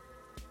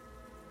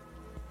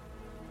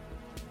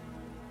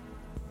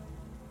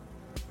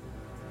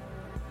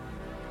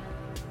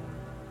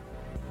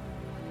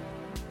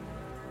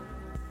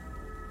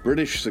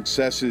 British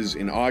successes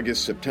in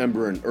August,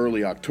 September, and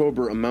early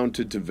October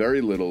amounted to very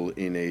little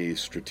in a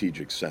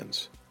strategic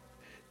sense.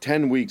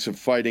 10 weeks of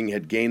fighting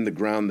had gained the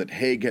ground that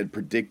Haig had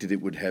predicted it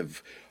would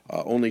have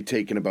only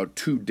taken about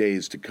 2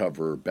 days to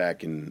cover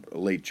back in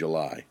late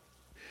July.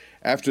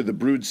 After the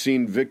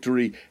Broodseine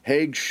victory,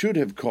 Haig should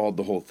have called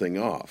the whole thing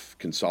off,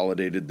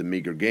 consolidated the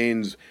meager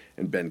gains,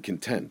 and been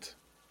content.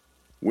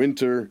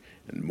 Winter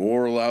and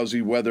more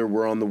lousy weather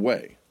were on the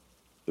way.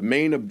 The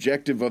main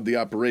objective of the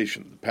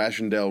operation, the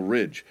Passchendaele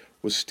Ridge,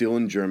 was still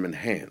in German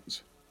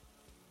hands.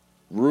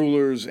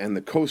 Rulers and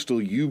the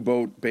coastal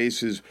U-boat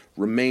bases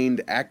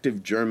remained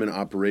active German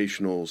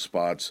operational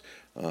spots,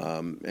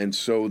 and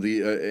so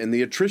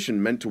the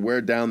attrition meant to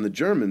wear down the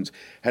Germans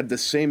had the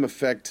same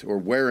effect or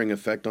wearing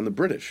effect on the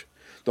British.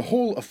 The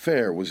whole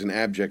affair was an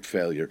abject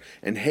failure,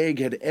 and Haig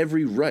had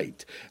every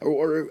right,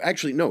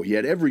 he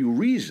had every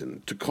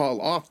reason to call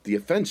off the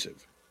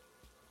offensive.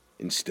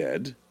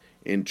 Instead,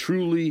 in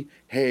truly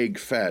Haig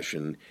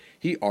fashion,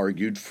 he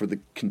argued for the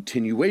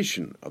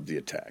continuation of the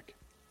attack.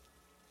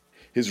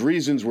 His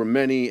reasons were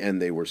many,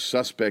 and they were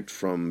suspect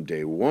from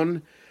day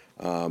one,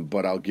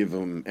 but I'll give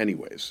them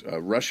anyways.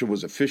 Russia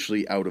was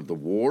officially out of the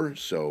war,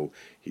 so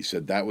he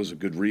said that was a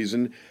good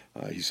reason.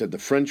 He said the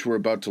French were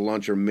about to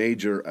launch a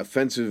major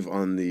offensive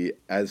on the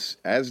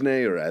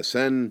Aisne or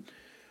Aisne.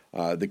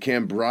 The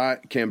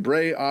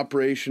Cambrai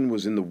operation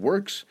was in the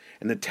works.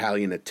 An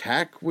Italian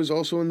attack was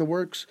also in the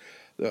works.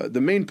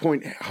 The main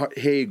point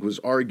Haig was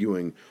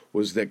arguing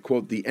was that,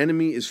 quote, the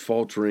enemy is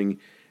faltering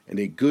and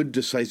a good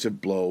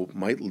decisive blow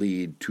might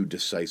lead to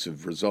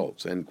decisive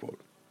results, end quote.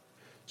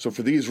 So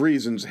for these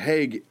reasons,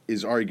 Haig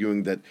is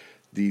arguing that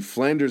the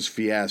Flanders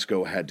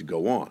fiasco had to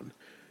go on,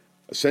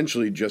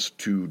 essentially just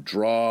to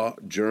draw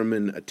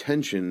German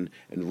attention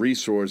and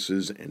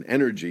resources and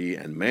energy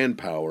and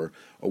manpower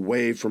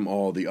away from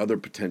all the other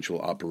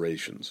potential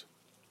operations.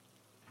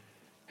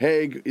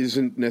 Haig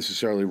isn't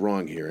necessarily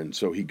wrong here, and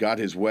so he got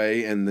his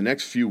way, and the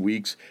next few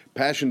weeks,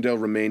 Passchendaele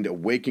remained a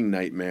waking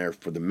nightmare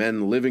for the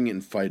men living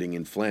and fighting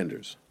in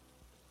Flanders.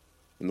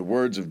 In the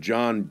words of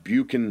John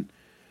Buchan,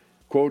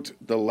 quote,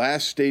 the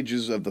last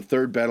stages of the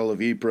Third Battle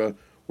of Ypres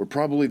were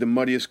probably the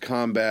muddiest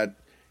combat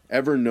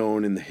ever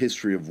known in the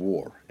history of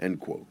war, end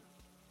quote.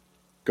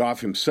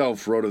 Gough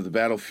himself wrote of the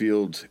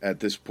battlefield at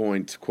this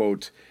point,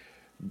 quote,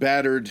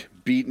 battered,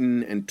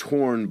 beaten, and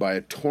torn by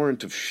a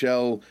torrent of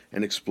shell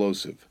and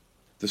explosive.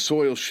 The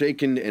soil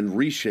shaken and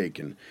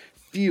reshaken,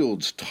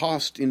 fields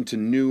tossed into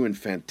new and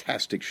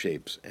fantastic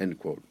shapes, end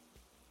quote.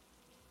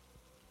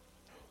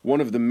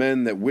 One of the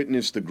men that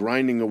witnessed the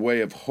grinding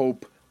away of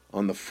hope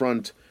on the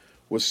front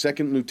was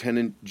Second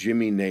Lieutenant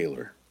Jimmy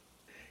Naylor.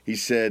 He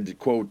said,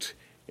 quote,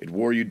 it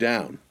wore you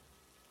down.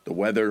 The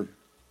weather,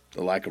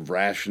 the lack of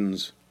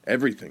rations,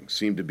 everything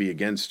seemed to be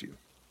against you.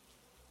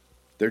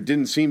 There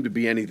didn't seem to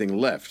be anything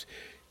left.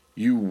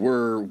 You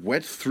were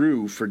wet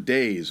through for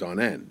days on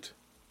end.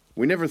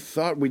 We never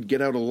thought we'd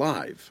get out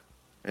alive."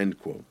 End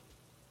quote.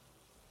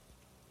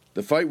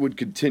 The fight would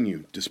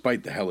continue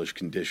despite the hellish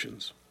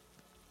conditions.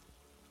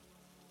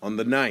 On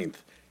the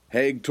 9th,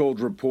 Haig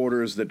told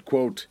reporters that,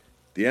 quote,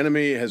 "The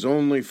enemy has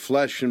only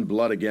flesh and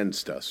blood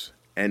against us."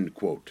 End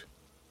quote.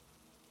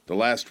 The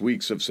last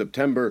weeks of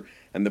September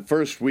and the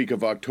first week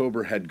of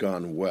October had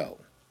gone well.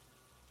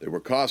 They were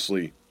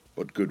costly,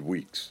 but good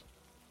weeks.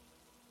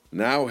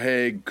 Now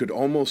Haig could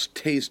almost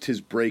taste his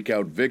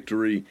breakout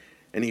victory,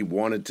 and he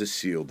wanted to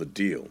seal the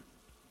deal.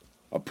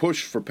 A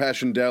push for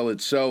Passchendaele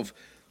itself,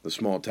 the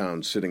small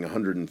town sitting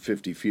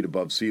 150 feet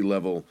above sea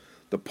level,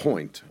 the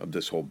point of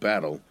this whole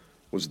battle,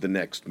 was the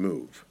next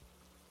move.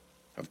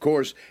 Of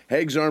course,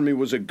 Haig's army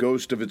was a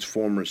ghost of its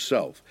former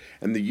self,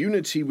 and the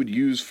units he would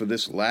use for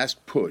this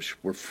last push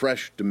were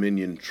fresh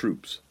Dominion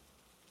troops.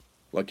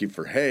 Lucky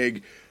for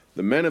Haig,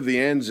 the men of the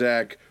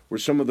Anzac were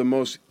some of the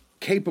most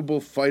capable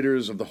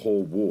fighters of the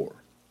whole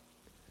war.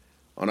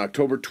 On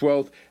October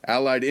 12th,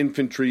 Allied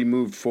infantry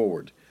moved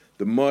forward.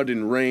 The mud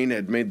and rain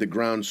had made the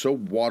ground so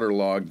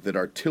waterlogged that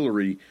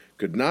artillery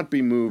could not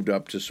be moved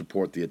up to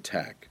support the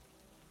attack.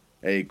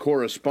 A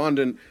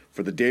correspondent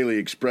for the Daily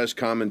Express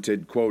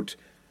commented, quote,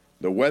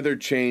 "The weather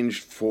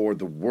changed for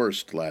the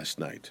worst last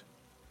night,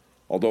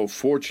 although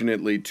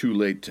fortunately too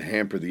late to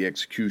hamper the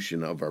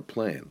execution of our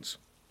plans.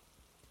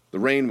 The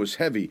rain was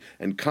heavy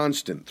and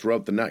constant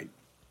throughout the night.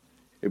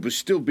 It was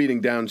still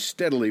beating down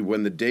steadily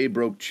when the day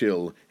broke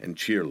chill and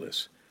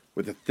cheerless,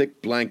 with a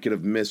thick blanket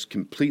of mist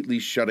completely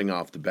shutting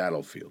off the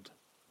battlefield.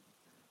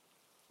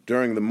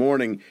 During the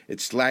morning,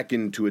 it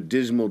slackened to a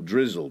dismal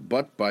drizzle,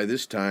 but by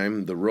this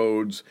time the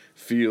roads,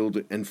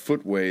 field, and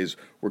footways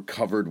were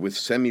covered with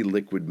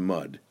semi-liquid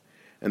mud,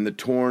 and the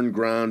torn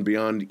ground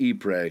beyond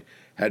Ypres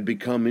had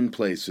become in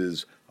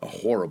places a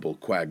horrible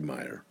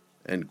quagmire."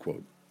 End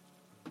quote.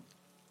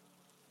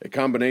 A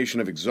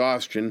combination of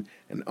exhaustion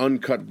and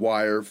uncut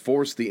wire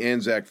forced the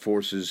Anzac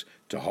forces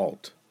to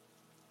halt.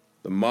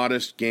 The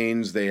modest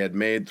gains they had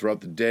made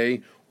throughout the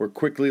day were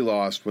quickly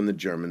lost when the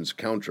Germans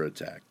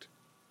counterattacked.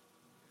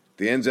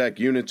 The Anzac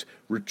units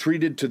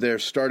retreated to their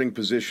starting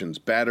positions,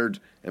 battered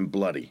and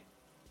bloody.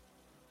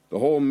 The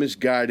whole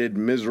misguided,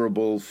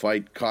 miserable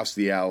fight cost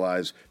the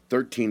Allies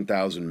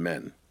 13,000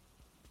 men.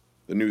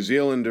 The New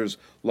Zealanders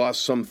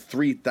lost some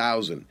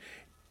 3,000,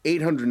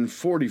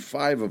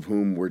 845 of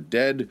whom were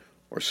dead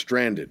or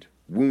stranded,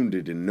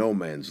 wounded in no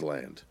man's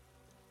land.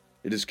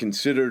 It is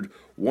considered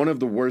one of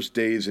the worst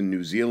days in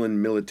New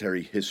Zealand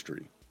military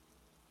history.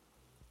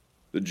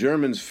 The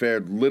Germans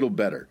fared little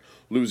better,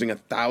 losing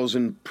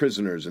 1,000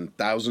 prisoners and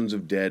thousands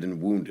of dead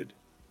and wounded.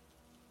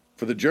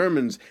 For the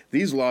Germans,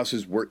 these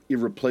losses were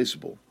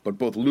irreplaceable, but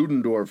both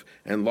Ludendorff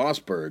and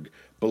Lossberg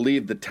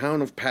believed the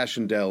town of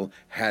Passchendaele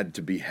had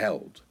to be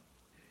held.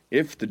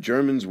 If the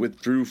Germans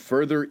withdrew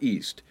further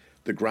east,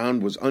 the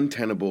ground was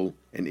untenable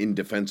and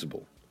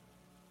indefensible.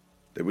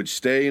 They would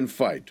stay and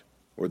fight,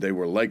 or they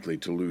were likely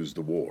to lose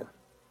the war.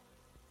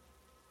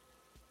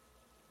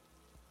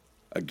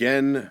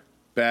 Again,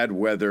 bad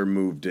weather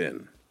moved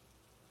in.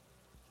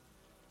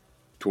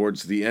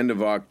 Towards the end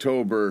of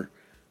October,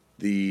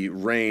 the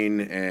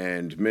rain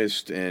and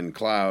mist and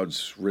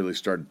clouds really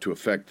started to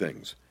affect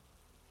things.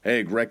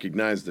 Haig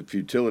recognized the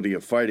futility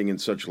of fighting in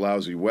such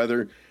lousy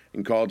weather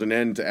and called an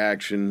end to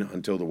action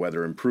until the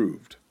weather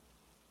improved.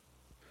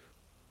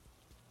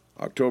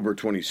 October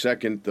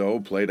 22nd, though,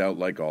 played out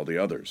like all the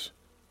others.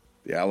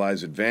 The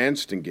Allies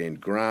advanced and gained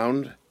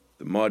ground.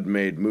 The mud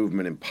made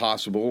movement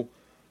impossible.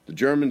 The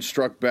Germans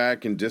struck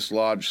back and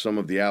dislodged some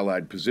of the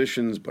Allied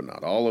positions, but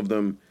not all of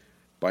them.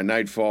 By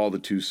nightfall, the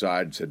two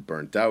sides had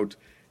burnt out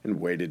and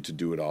waited to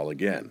do it all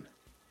again.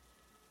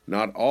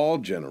 Not all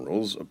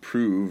generals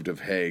approved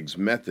of Haig's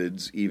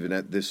methods, even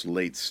at this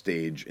late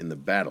stage in the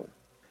battle.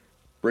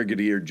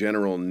 Brigadier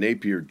General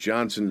Napier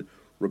Johnson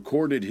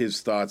recorded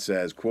his thoughts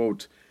as,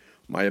 quote,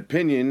 "My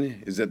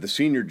opinion is that the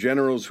senior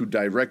generals who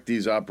direct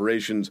these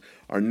operations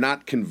are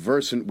not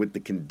conversant with the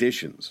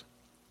conditions.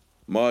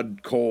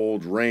 Mud,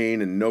 cold,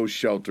 rain, and no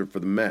shelter for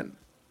the men.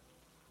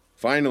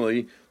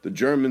 Finally, the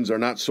Germans are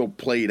not so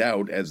played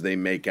out as they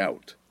make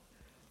out.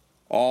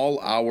 All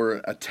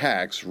our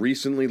attacks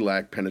recently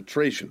lack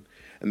penetration,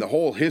 and the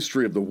whole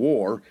history of the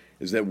war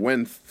is that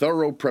when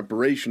thorough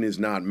preparation is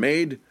not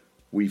made,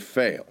 we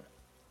fail."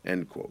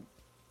 End quote.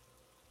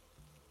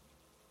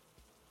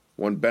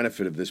 One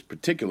benefit of this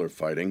particular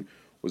fighting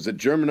was that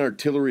German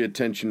artillery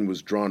attention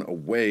was drawn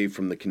away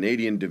from the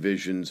Canadian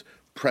divisions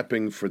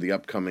prepping for the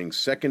upcoming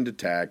second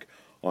attack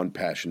on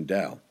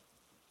Passchendaele.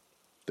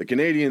 The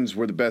Canadians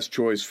were the best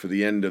choice for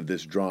the end of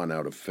this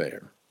drawn-out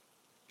affair.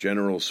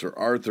 General Sir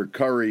Arthur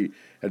Currie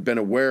had been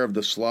aware of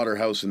the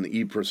slaughterhouse in the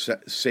Ypres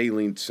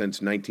salient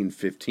since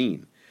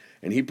 1915,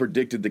 and he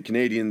predicted the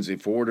Canadians,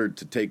 if ordered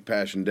to take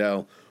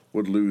Passchendaele,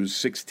 would lose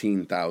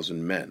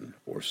 16,000 men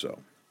or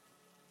so.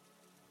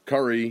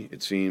 Currie,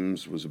 it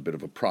seems, was a bit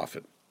of a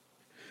prophet.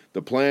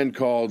 The plan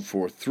called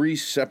for 3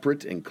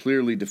 separate and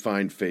clearly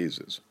defined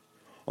phases.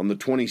 On the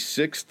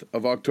 26th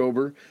of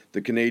October,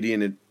 the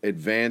Canadian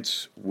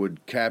advance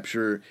would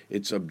capture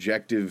its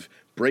objective,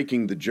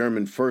 breaking the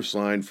German first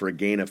line for a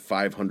gain of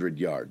 500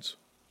 yards.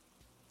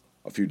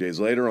 A few days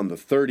later, on the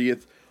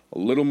 30th, a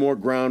little more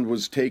ground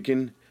was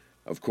taken,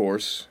 of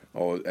course,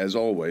 as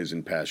always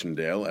in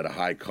Passchendaele, at a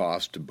high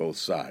cost to both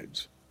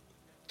sides.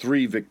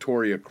 3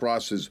 Victoria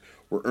Crosses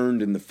were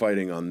earned in the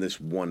fighting on this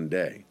one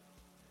day.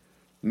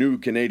 New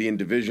Canadian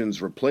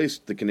divisions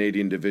replaced the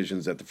Canadian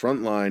divisions at the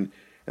front line,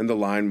 and the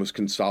line was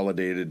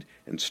consolidated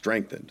and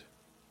strengthened.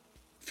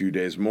 A few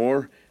days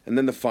more, and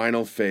then the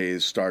final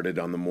phase started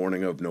on the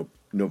morning of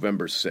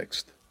November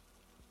 6th.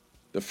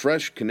 The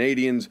fresh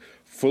Canadians,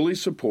 fully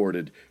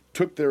supported,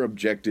 took their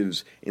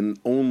objectives in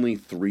only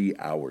 3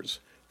 hours,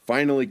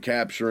 finally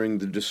capturing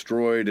the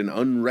destroyed and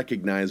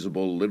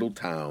unrecognizable little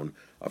town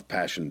of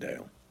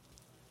Passchendaele.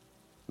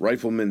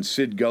 Rifleman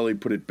Sid Gully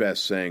put it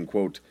best, saying,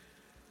 quote,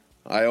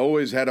 "I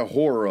always had a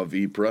horror of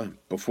Ypres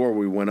before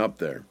we went up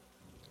there,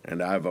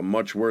 and I have a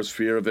much worse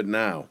fear of it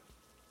now."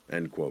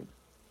 End quote.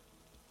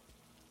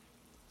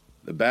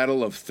 The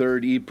Battle of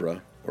Third Ypres,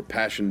 or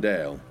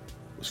Passchendaele,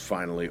 was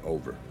finally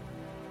over.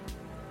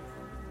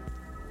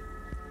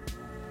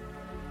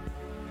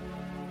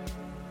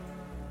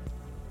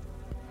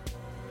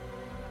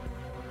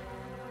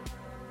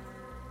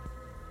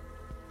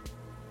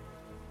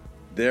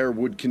 There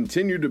would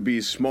continue to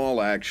be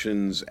small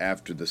actions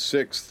after the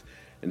 6th,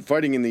 and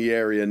fighting in the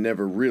area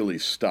never really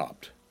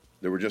stopped.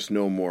 There were just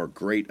no more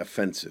great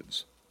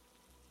offensives.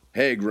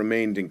 Haig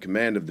remained in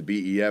command of the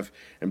BEF,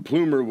 and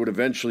Plumer would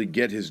eventually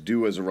get his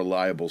due as a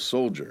reliable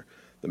soldier,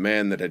 the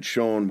man that had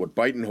shown what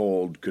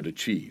Buitenwald could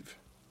achieve.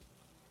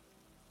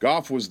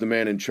 Gough was the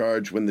man in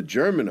charge when the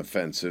German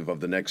offensive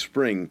of the next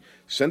spring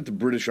sent the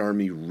British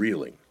Army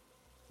reeling.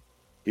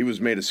 He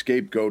was made a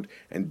scapegoat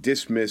and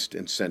dismissed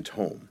and sent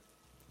home.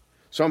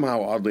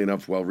 Somehow, oddly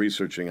enough, while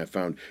researching, I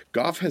found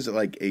Gough has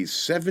like a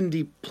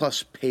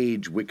 70-plus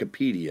page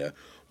Wikipedia,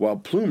 while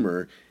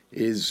Plumer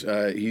he's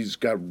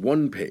got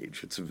 1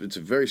 page. It's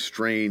a very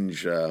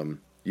strange,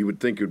 you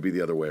would think it would be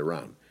the other way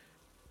around.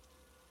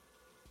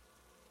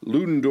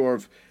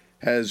 Ludendorff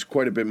has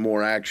quite a bit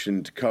more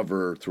action to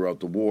cover throughout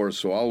the war,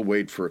 so I'll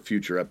wait for a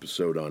future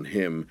episode on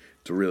him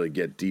to really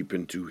get deep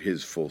into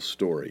his full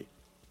story.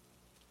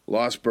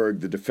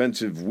 Lossberg, the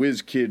defensive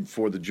whiz kid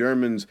for the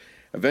Germans,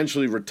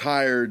 eventually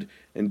retired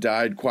and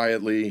died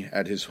quietly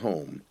at his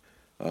home,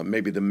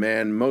 maybe the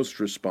man most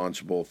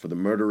responsible for the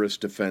murderous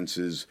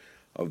defenses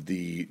of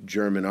the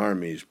German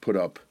armies put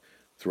up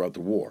throughout the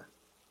war.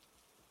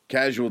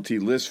 Casualty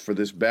lists for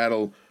this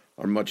battle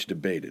are much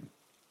debated.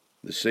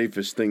 The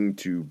safest thing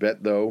to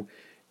bet, though,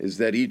 is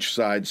that each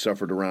side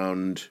suffered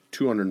around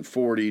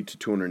 240 to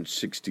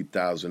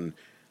 260,000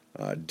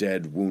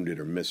 dead, wounded,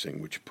 or missing,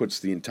 which puts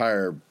the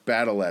entire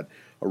battle at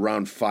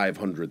around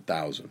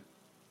 500,000.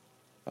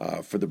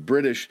 For the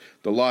British,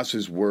 the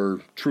losses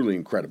were truly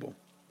incredible.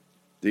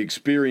 The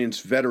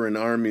experienced veteran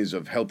armies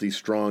of healthy,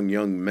 strong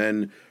young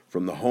men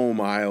from the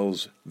home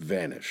isles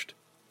vanished.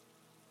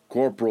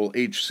 Corporal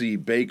H.C.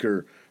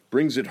 Baker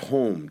brings it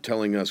home,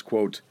 telling us,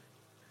 quote,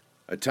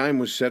 "A time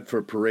was set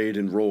for parade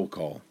and roll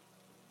call.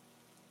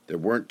 There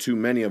weren't too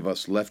many of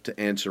us left to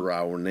answer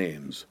our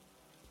names.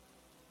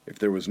 If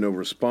there was no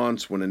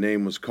response when a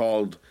name was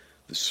called,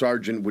 the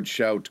sergeant would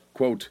shout,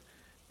 quote,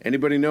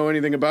 'Anybody know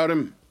anything about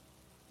him?'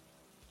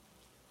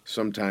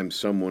 Sometimes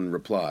someone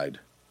replied.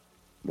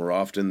 More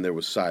often there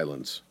was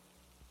silence.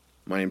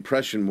 My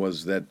impression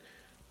was that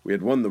we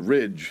had won the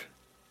ridge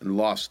and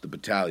lost the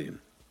battalion."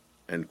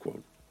 End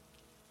quote.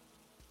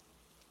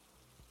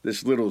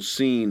 This little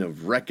scene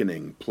of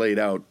reckoning played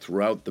out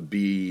throughout the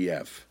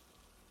BEF.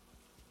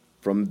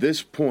 From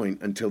this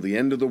point until the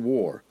end of the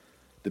war,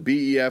 the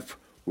BEF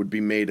would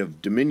be made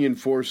of Dominion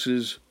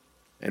forces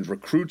and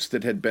recruits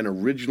that had been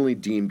originally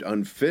deemed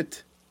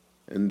unfit,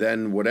 and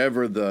then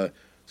whatever the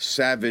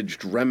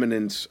savaged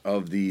remnants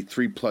of the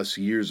 3+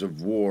 years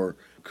of war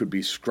could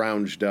be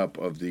scrounged up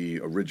of the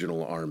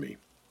original army.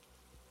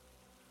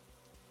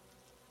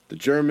 The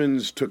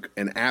Germans took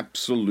an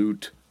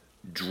absolute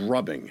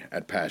drubbing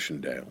at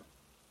Passchendaele.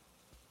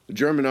 The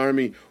German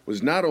army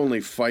was not only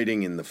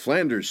fighting in the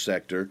Flanders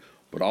sector,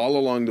 but all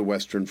along the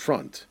Western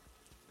Front.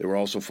 They were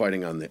also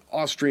fighting on the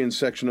Austrian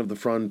section of the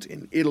front,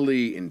 in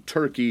Italy, in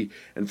Turkey,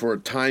 and for a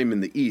time in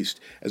the East,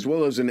 as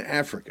well as in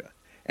Africa.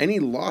 Any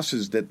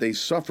losses that they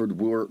suffered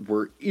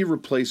were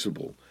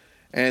irreplaceable,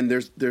 and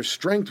their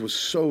strength was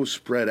so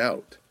spread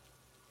out.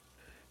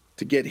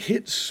 To get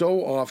hit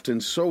so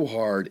often, so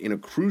hard, in a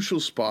crucial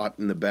spot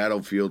in the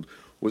battlefield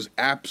was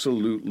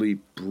absolutely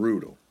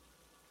brutal.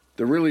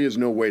 There really is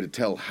no way to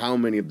tell how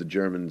many of the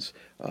Germans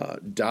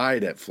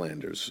died at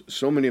Flanders.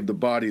 So many of the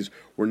bodies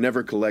were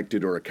never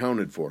collected or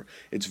accounted for.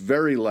 It's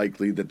very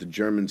likely that the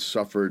Germans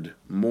suffered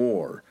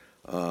more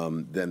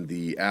than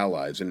the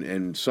Allies,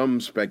 and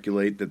some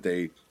speculate that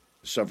they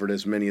suffered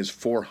as many as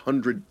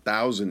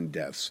 400,000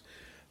 deaths,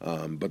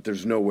 but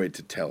there's no way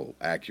to tell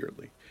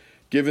accurately.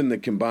 Given the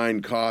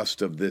combined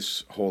cost of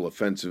this whole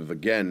offensive,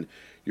 again,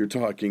 you're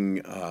talking,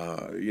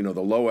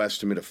 the low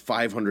estimate of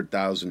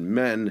 500,000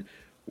 men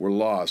were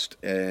lost,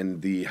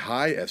 and the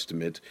high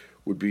estimate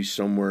would be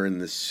somewhere in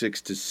the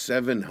 600,000 to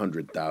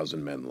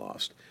 700,000 men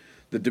lost.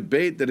 The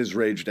debate that has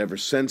raged ever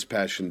since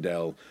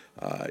Passchendaele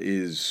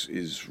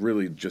is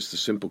really just a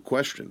simple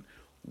question: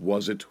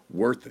 was it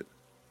worth it?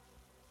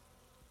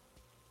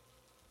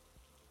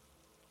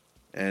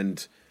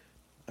 And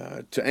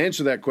to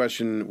answer that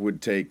question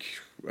would take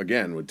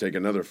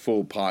another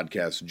full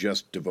podcast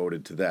just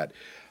devoted to that.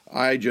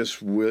 I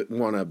just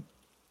want to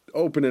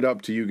open it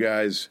up to you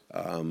guys.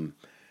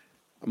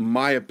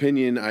 My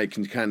opinion, I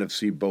can kind of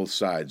see both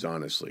sides,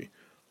 honestly.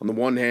 On the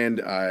one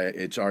hand,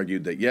 it's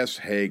argued that, yes,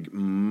 Haig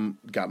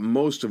got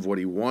most of what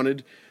he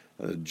wanted.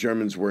 The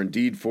Germans were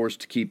indeed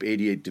forced to keep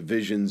 88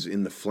 divisions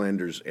in the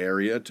Flanders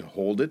area to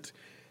hold it.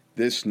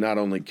 This not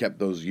only kept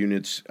those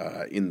units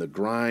in the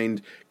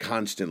grind,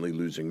 constantly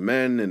losing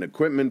men and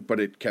equipment, but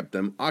it kept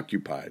them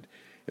occupied.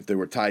 If they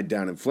were tied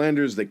down in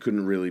Flanders, they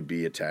couldn't really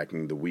be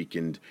attacking the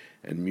weakened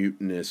and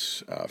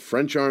mutinous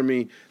French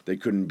army. They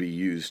couldn't be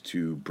used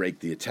to break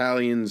the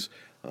Italians.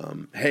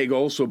 Haig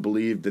also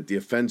believed that the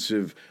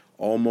offensive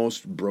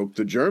almost broke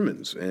the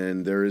Germans,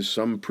 and there is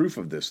some proof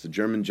of this. The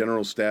German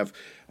General Staff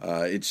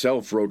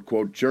itself wrote,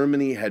 quote,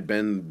 "Germany had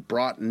been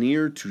brought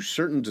near to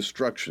certain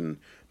destruction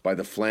by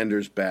the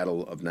Flanders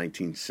Battle of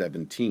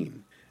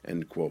 1917,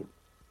 end quote.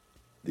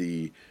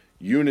 The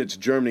units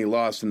Germany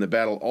lost in the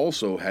battle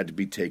also had to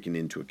be taken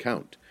into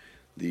account.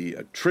 The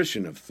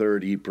attrition of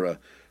 3rd Ypres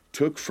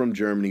took from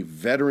Germany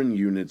veteran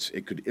units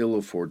it could ill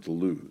afford to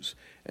lose.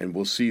 And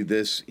we'll see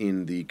this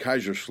in the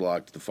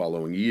Kaiserschlacht the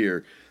following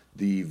year.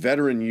 The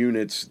veteran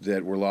units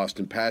that were lost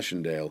in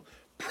Passchendaele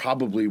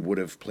probably would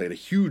have played a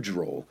huge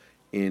role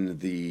in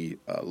the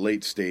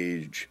late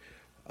stage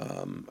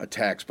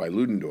attacks by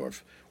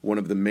Ludendorff. One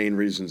of the main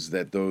reasons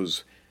that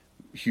those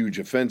huge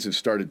offensives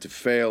started to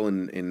fail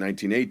in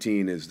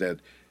 1918 is that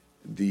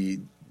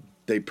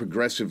they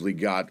progressively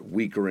got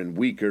weaker and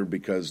weaker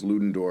because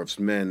Ludendorff's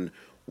men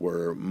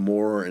were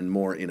more and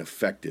more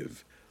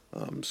ineffective.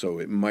 So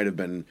it might have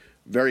been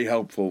very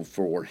helpful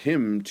for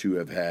him to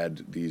have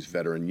had these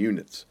veteran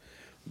units.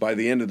 By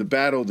the end of the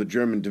battle, the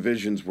German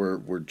divisions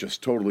were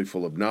just totally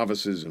full of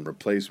novices and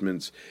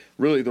replacements,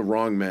 really the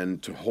wrong men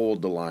to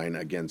hold the line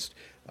against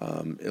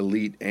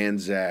elite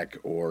Anzac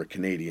or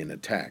Canadian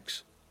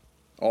attacks.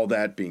 All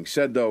that being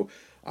said, though,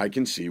 I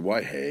can see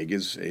why Haig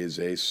is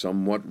a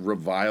somewhat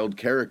reviled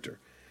character.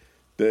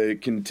 The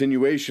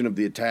continuation of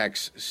the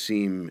attacks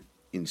seem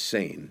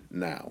insane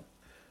now,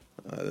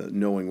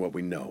 knowing what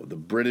we know. The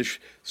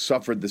British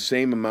suffered the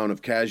same amount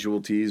of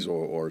casualties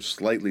or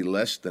slightly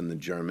less than the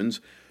Germans,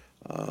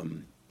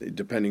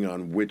 depending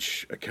on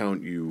which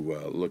account you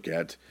look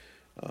at.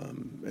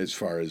 As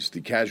far as the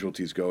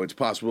casualties go, it's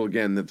possible,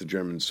 again, that the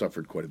Germans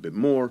suffered quite a bit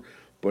more,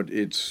 but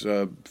it's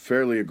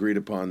fairly agreed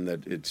upon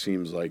that it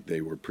seems like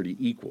they were pretty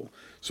equal.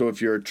 So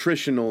if your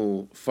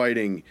attritional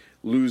fighting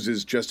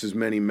loses just as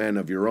many men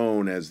of your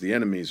own as the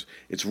enemy's,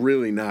 it's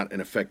really not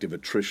an effective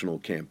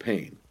attritional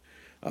campaign.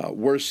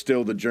 Worse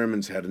still, the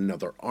Germans had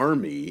another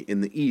army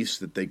in the east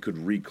that they could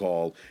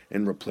recall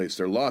and replace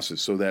their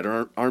losses. So that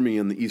army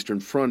on the Eastern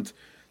Front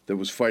that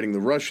was fighting the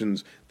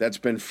Russians, that's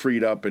been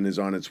freed up and is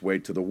on its way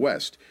to the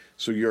west.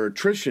 So your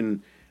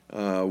attrition,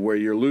 where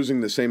you're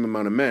losing the same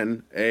amount of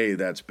men, A,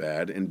 that's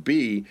bad, and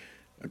B,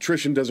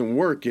 attrition doesn't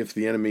work if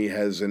the enemy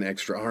has an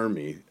extra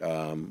army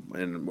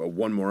and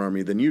one more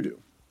army than you do.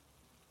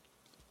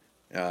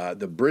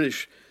 The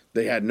British,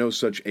 they had no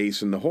such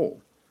ace in the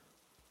hole.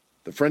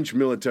 The French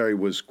military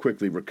was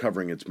quickly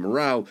recovering its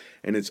morale,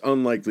 and it's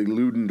unlikely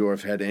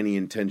Ludendorff had any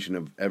intention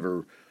of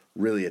ever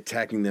really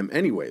attacking them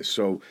anyway.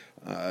 So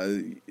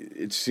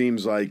it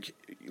seems like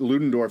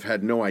Ludendorff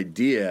had no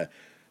idea.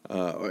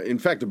 In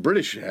fact, the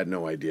British had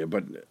no idea,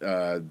 but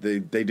they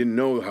didn't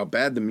know how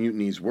bad the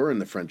mutinies were in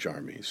the French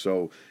army.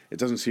 So it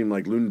doesn't seem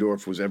like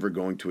Ludendorff was ever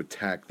going to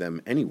attack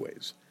them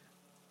anyways.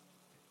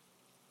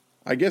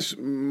 I guess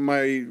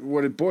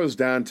what it boils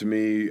down to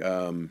me,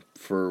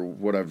 for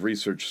what I've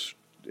researched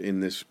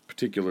in this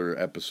particular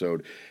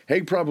episode,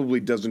 Haig probably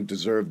doesn't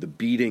deserve the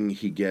beating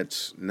he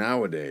gets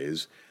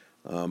nowadays,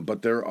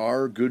 but there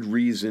are good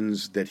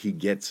reasons that he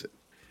gets it.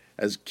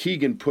 As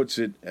Keegan puts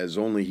it, as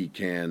only he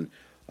can,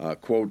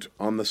 quote,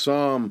 "On the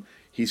Somme,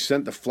 he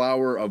sent the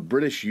flower of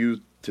British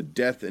youth to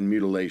death and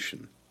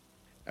mutilation.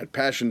 At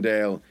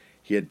Passchendaele,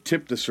 he had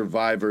tipped the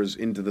survivors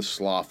into the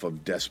slough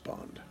of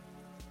despond."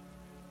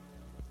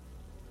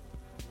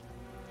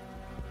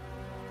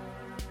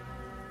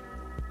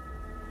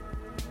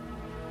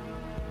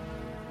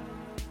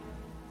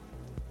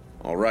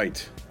 All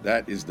right,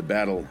 that is the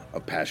Battle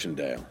of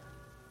Passchendaele.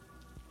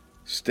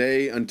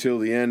 Stay until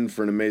the end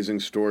for an amazing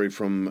story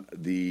from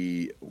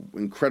the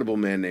incredible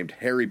man named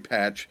Harry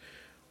Patch,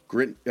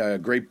 Great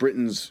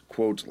Britain's,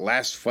 quote,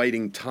 last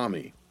fighting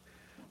Tommy.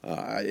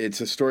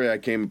 It's a story I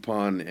came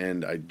upon,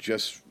 and I've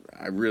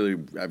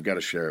got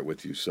to share it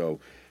with you.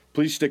 So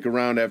please stick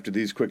around after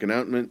these quick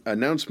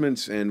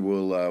announcements, and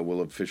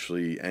we'll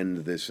officially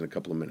end this in a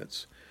couple of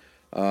minutes.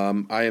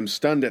 I am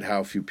stunned at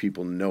how few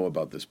people know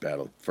about this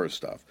battle,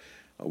 first off.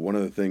 One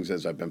of the things,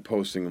 as I've been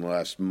posting in the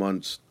last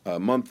month,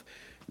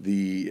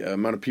 the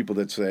amount of people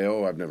that say,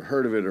 "Oh, I've never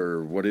heard of it,"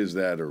 or "What is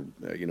that?" or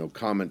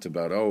comment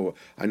about, "Oh,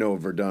 I know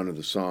of Verdun or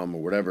the Somme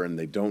or whatever," and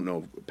they don't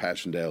know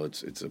Passchendaele.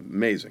 It's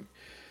amazing.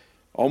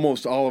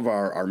 Almost all of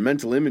our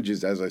mental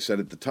images, as I said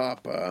at the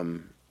top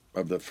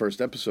of the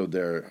first episode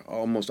there,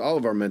 almost all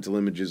of our mental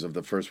images of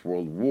the First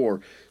World War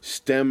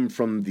stem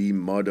from the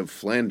mud of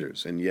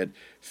Flanders, and yet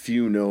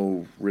few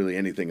know really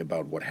anything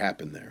about what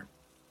happened there.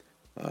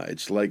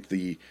 It's like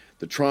the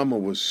trauma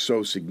was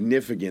so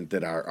significant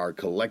that our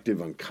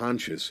collective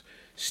unconscious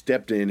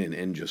stepped in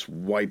and just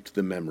wiped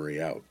the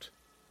memory out.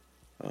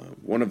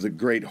 One of the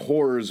great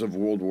horrors of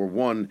World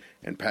War I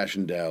and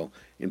Passchendaele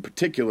in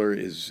particular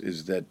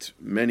is that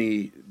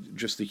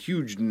just the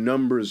huge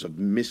numbers of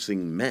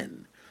missing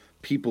men,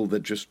 people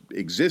that just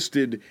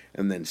existed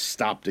and then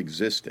stopped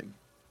existing.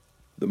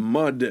 The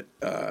mud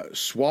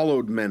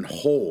swallowed men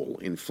whole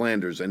in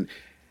Flanders, and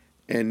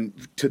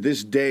to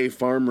this day,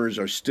 farmers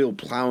are still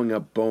plowing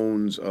up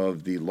bones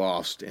of the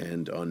lost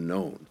and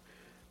unknown.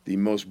 The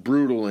most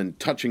brutal and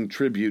touching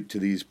tribute to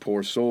these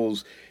poor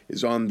souls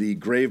is on the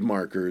grave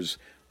markers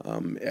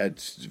at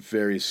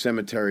various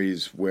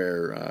cemeteries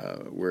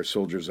where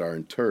soldiers are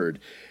interred.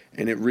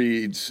 And it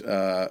reads,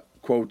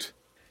 quote,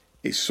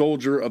 "A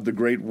soldier of the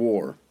Great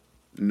War,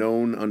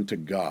 known unto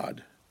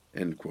God,"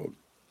 end quote.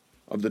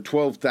 Of the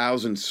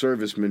 12,000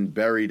 servicemen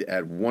buried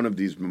at one of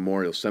these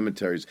memorial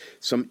cemeteries,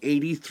 some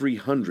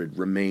 8,300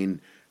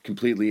 remain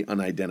completely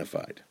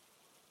unidentified.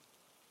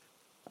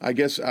 I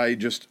guess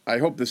I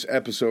hope this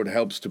episode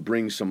helps to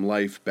bring some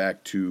life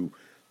back to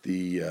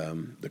the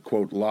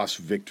quote, lost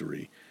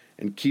victory,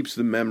 and keeps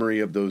the memory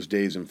of those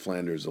days in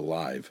Flanders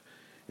alive.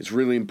 It's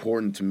really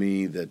important to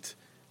me that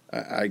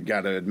I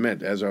gotta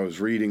admit, as I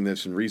was reading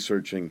this and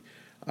researching,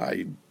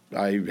 I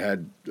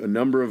had a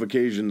number of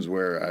occasions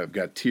where I've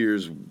got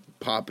tears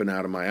popping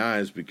out of my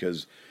eyes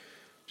because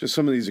just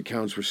some of these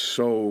accounts were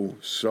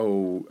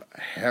so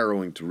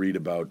harrowing to read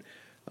about.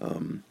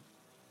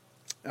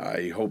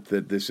 I hope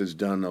that this has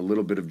done a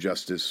little bit of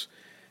justice,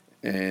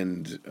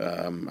 and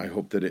I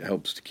hope that it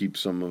helps to keep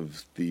some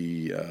of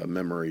the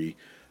memory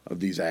of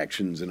these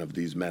actions and of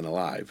these men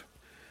alive.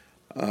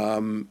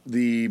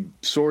 The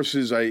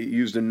sources, I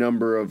used a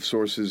number of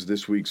sources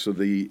this week, so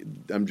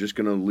I'm just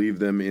going to leave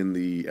them in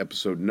the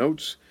episode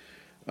notes.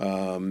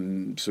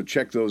 So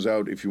check those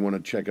out if you want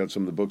to check out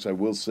some of the books. I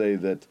will say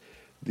that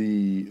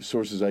the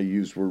sources I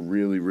used were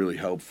really, really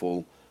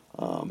helpful.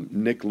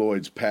 Nick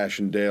Lloyd's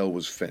Passchendaele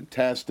was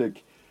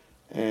fantastic.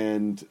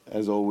 And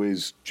as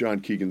always,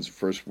 John Keegan's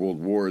First World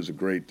War is a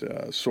great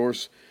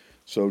source.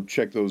 So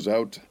check those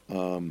out.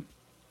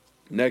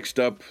 Next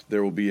up,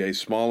 there will be a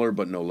smaller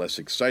but no less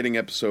exciting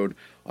episode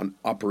on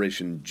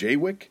Operation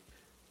Jaywick.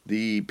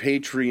 The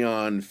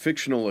Patreon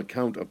fictional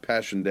account of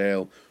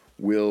Passchendaele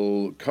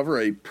will cover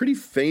a pretty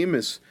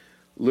famous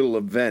little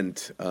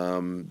event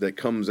that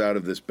comes out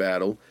of this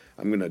battle.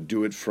 I'm going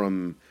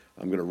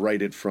to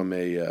write it from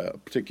a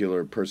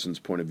particular person's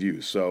point of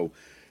view. So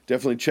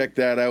definitely check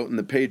that out in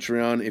the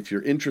Patreon if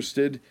you're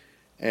interested.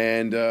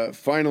 And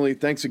finally,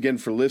 thanks again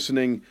for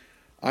listening.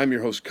 I'm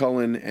your host,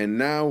 Cullen, and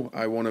now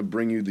I want to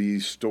bring you the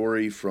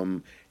story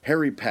from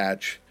Harry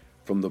Patch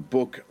from the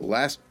book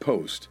Last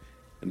Post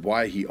and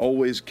Why He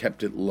Always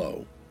Kept It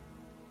Low.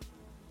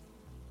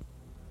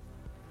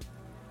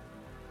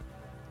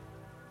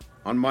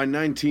 On my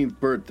 19th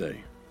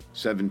birthday,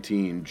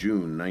 17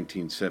 June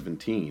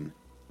 1917,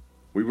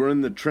 we were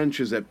in the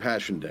trenches at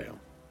Passchendaele.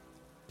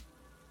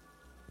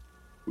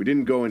 We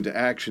didn't go into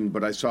action,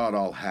 but I saw it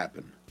all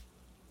happen.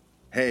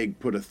 Haig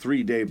put a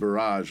 3-day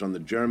barrage on the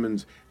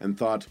Germans and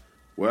thought,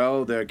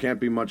 well, there can't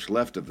be much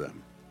left of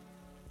them.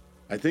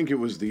 I think it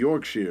was the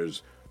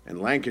Yorkshires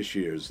and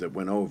Lancashires that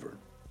went over.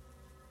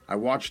 I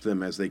watched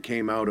them as they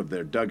came out of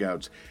their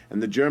dugouts,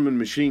 and the German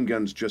machine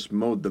guns just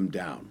mowed them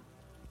down.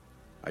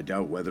 I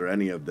doubt whether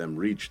any of them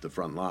reached the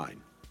front line.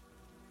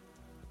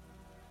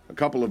 A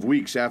couple of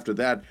weeks after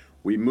that,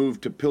 we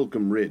moved to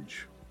Pilcombe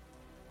Ridge.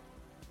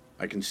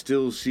 I can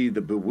still see the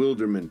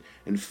bewilderment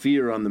and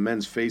fear on the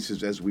men's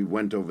faces as we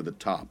went over the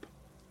top.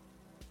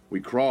 We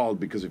crawled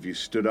because if you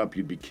stood up,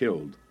 you'd be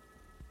killed.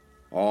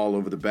 All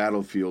over the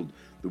battlefield,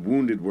 the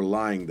wounded were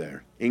lying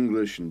there,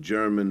 English and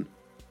German,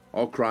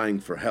 all crying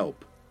for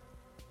help.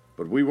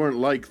 But we weren't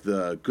like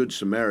the Good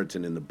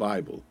Samaritan in the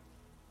Bible.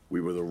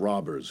 We were the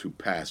robbers who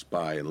passed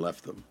by and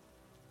left them.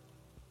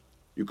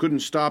 You couldn't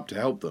stop to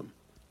help them.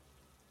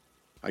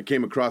 I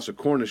came across a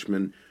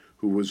Cornishman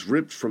who was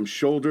ripped from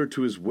shoulder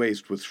to his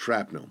waist with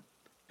shrapnel,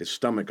 his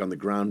stomach on the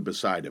ground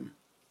beside him.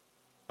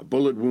 A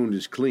bullet wound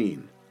is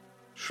clean.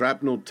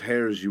 Shrapnel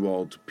tears you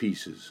all to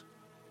pieces.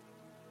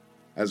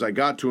 As I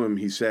got to him,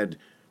 he said,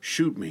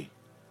 "Shoot me."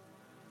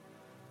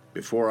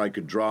 Before I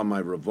could draw my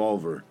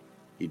revolver,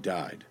 he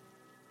died.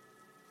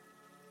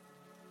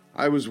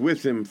 I was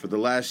with him for the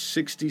last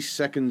 60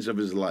 seconds of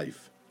his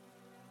life.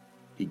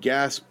 He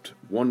gasped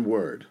one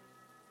word: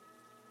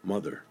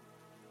 "Mother."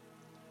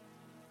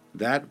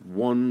 That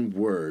one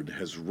word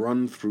has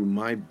run through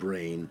my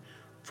brain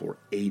for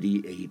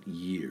 88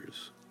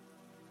 years.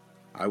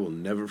 I will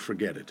never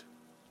forget it.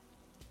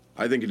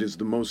 I think it is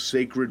the most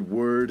sacred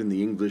word in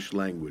the English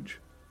language.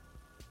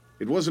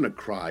 It wasn't a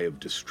cry of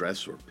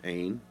distress or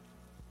pain.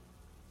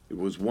 It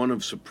was one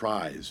of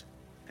surprise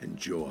and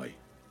joy.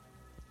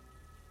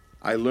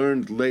 I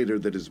learned later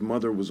that his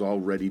mother was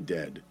already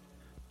dead,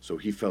 so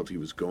he felt he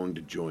was going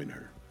to join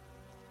her.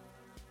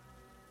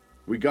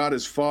 We got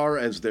as far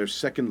as their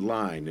second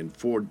line and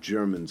 4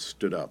 Germans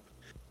stood up.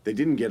 They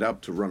didn't get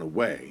up to run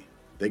away.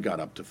 They got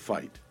up to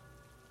fight.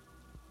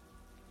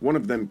 One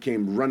of them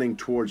came running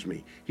towards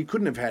me. He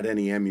couldn't have had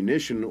any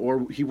ammunition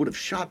or he would have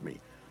shot me,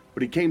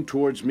 but he came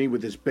towards me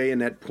with his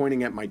bayonet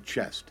pointing at my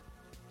chest.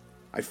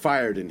 I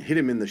fired and hit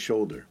him in the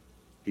shoulder.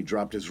 He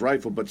dropped his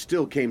rifle but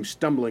still came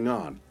stumbling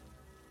on.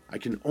 I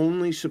can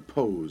only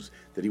suppose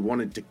that he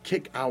wanted to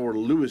kick our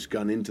Lewis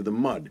gun into the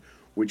mud,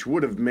 which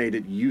would have made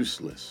it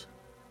useless.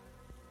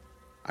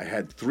 I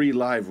had 3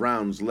 live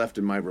rounds left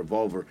in my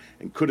revolver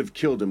and could have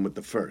killed him with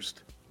the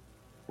first.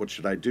 What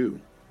should I do?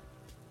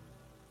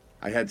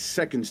 I had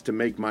seconds to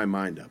make my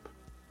mind up.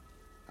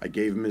 I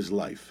gave him his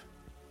life.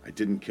 I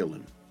didn't kill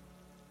him.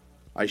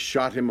 I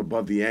shot him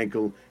above the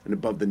ankle and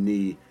above the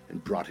knee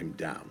and brought him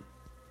down.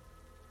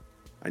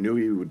 I knew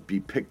he would be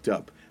picked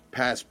up,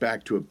 passed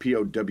back to a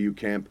POW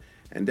camp,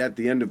 and at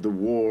the end of the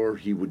war,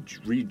 he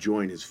would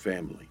rejoin his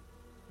family.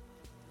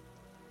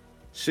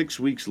 6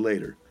 weeks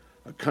later,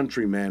 a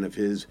countryman of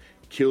his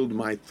killed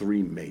my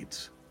 3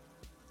 mates.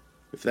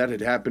 If that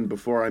had happened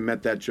before I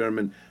met that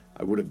German,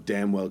 I would have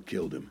damn well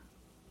killed him.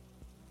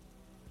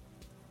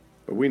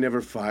 But we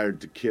never fired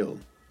to kill.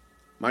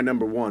 My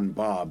number 1,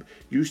 Bob,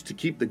 used to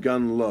keep the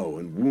gun low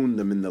and wound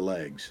them in the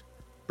legs,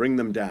 bring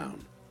them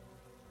down.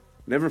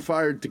 Never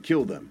fired to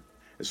kill them.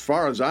 As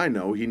far as I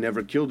know, he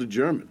never killed a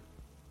German.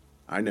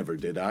 I never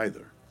did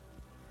either.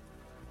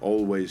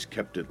 Always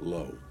kept it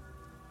low.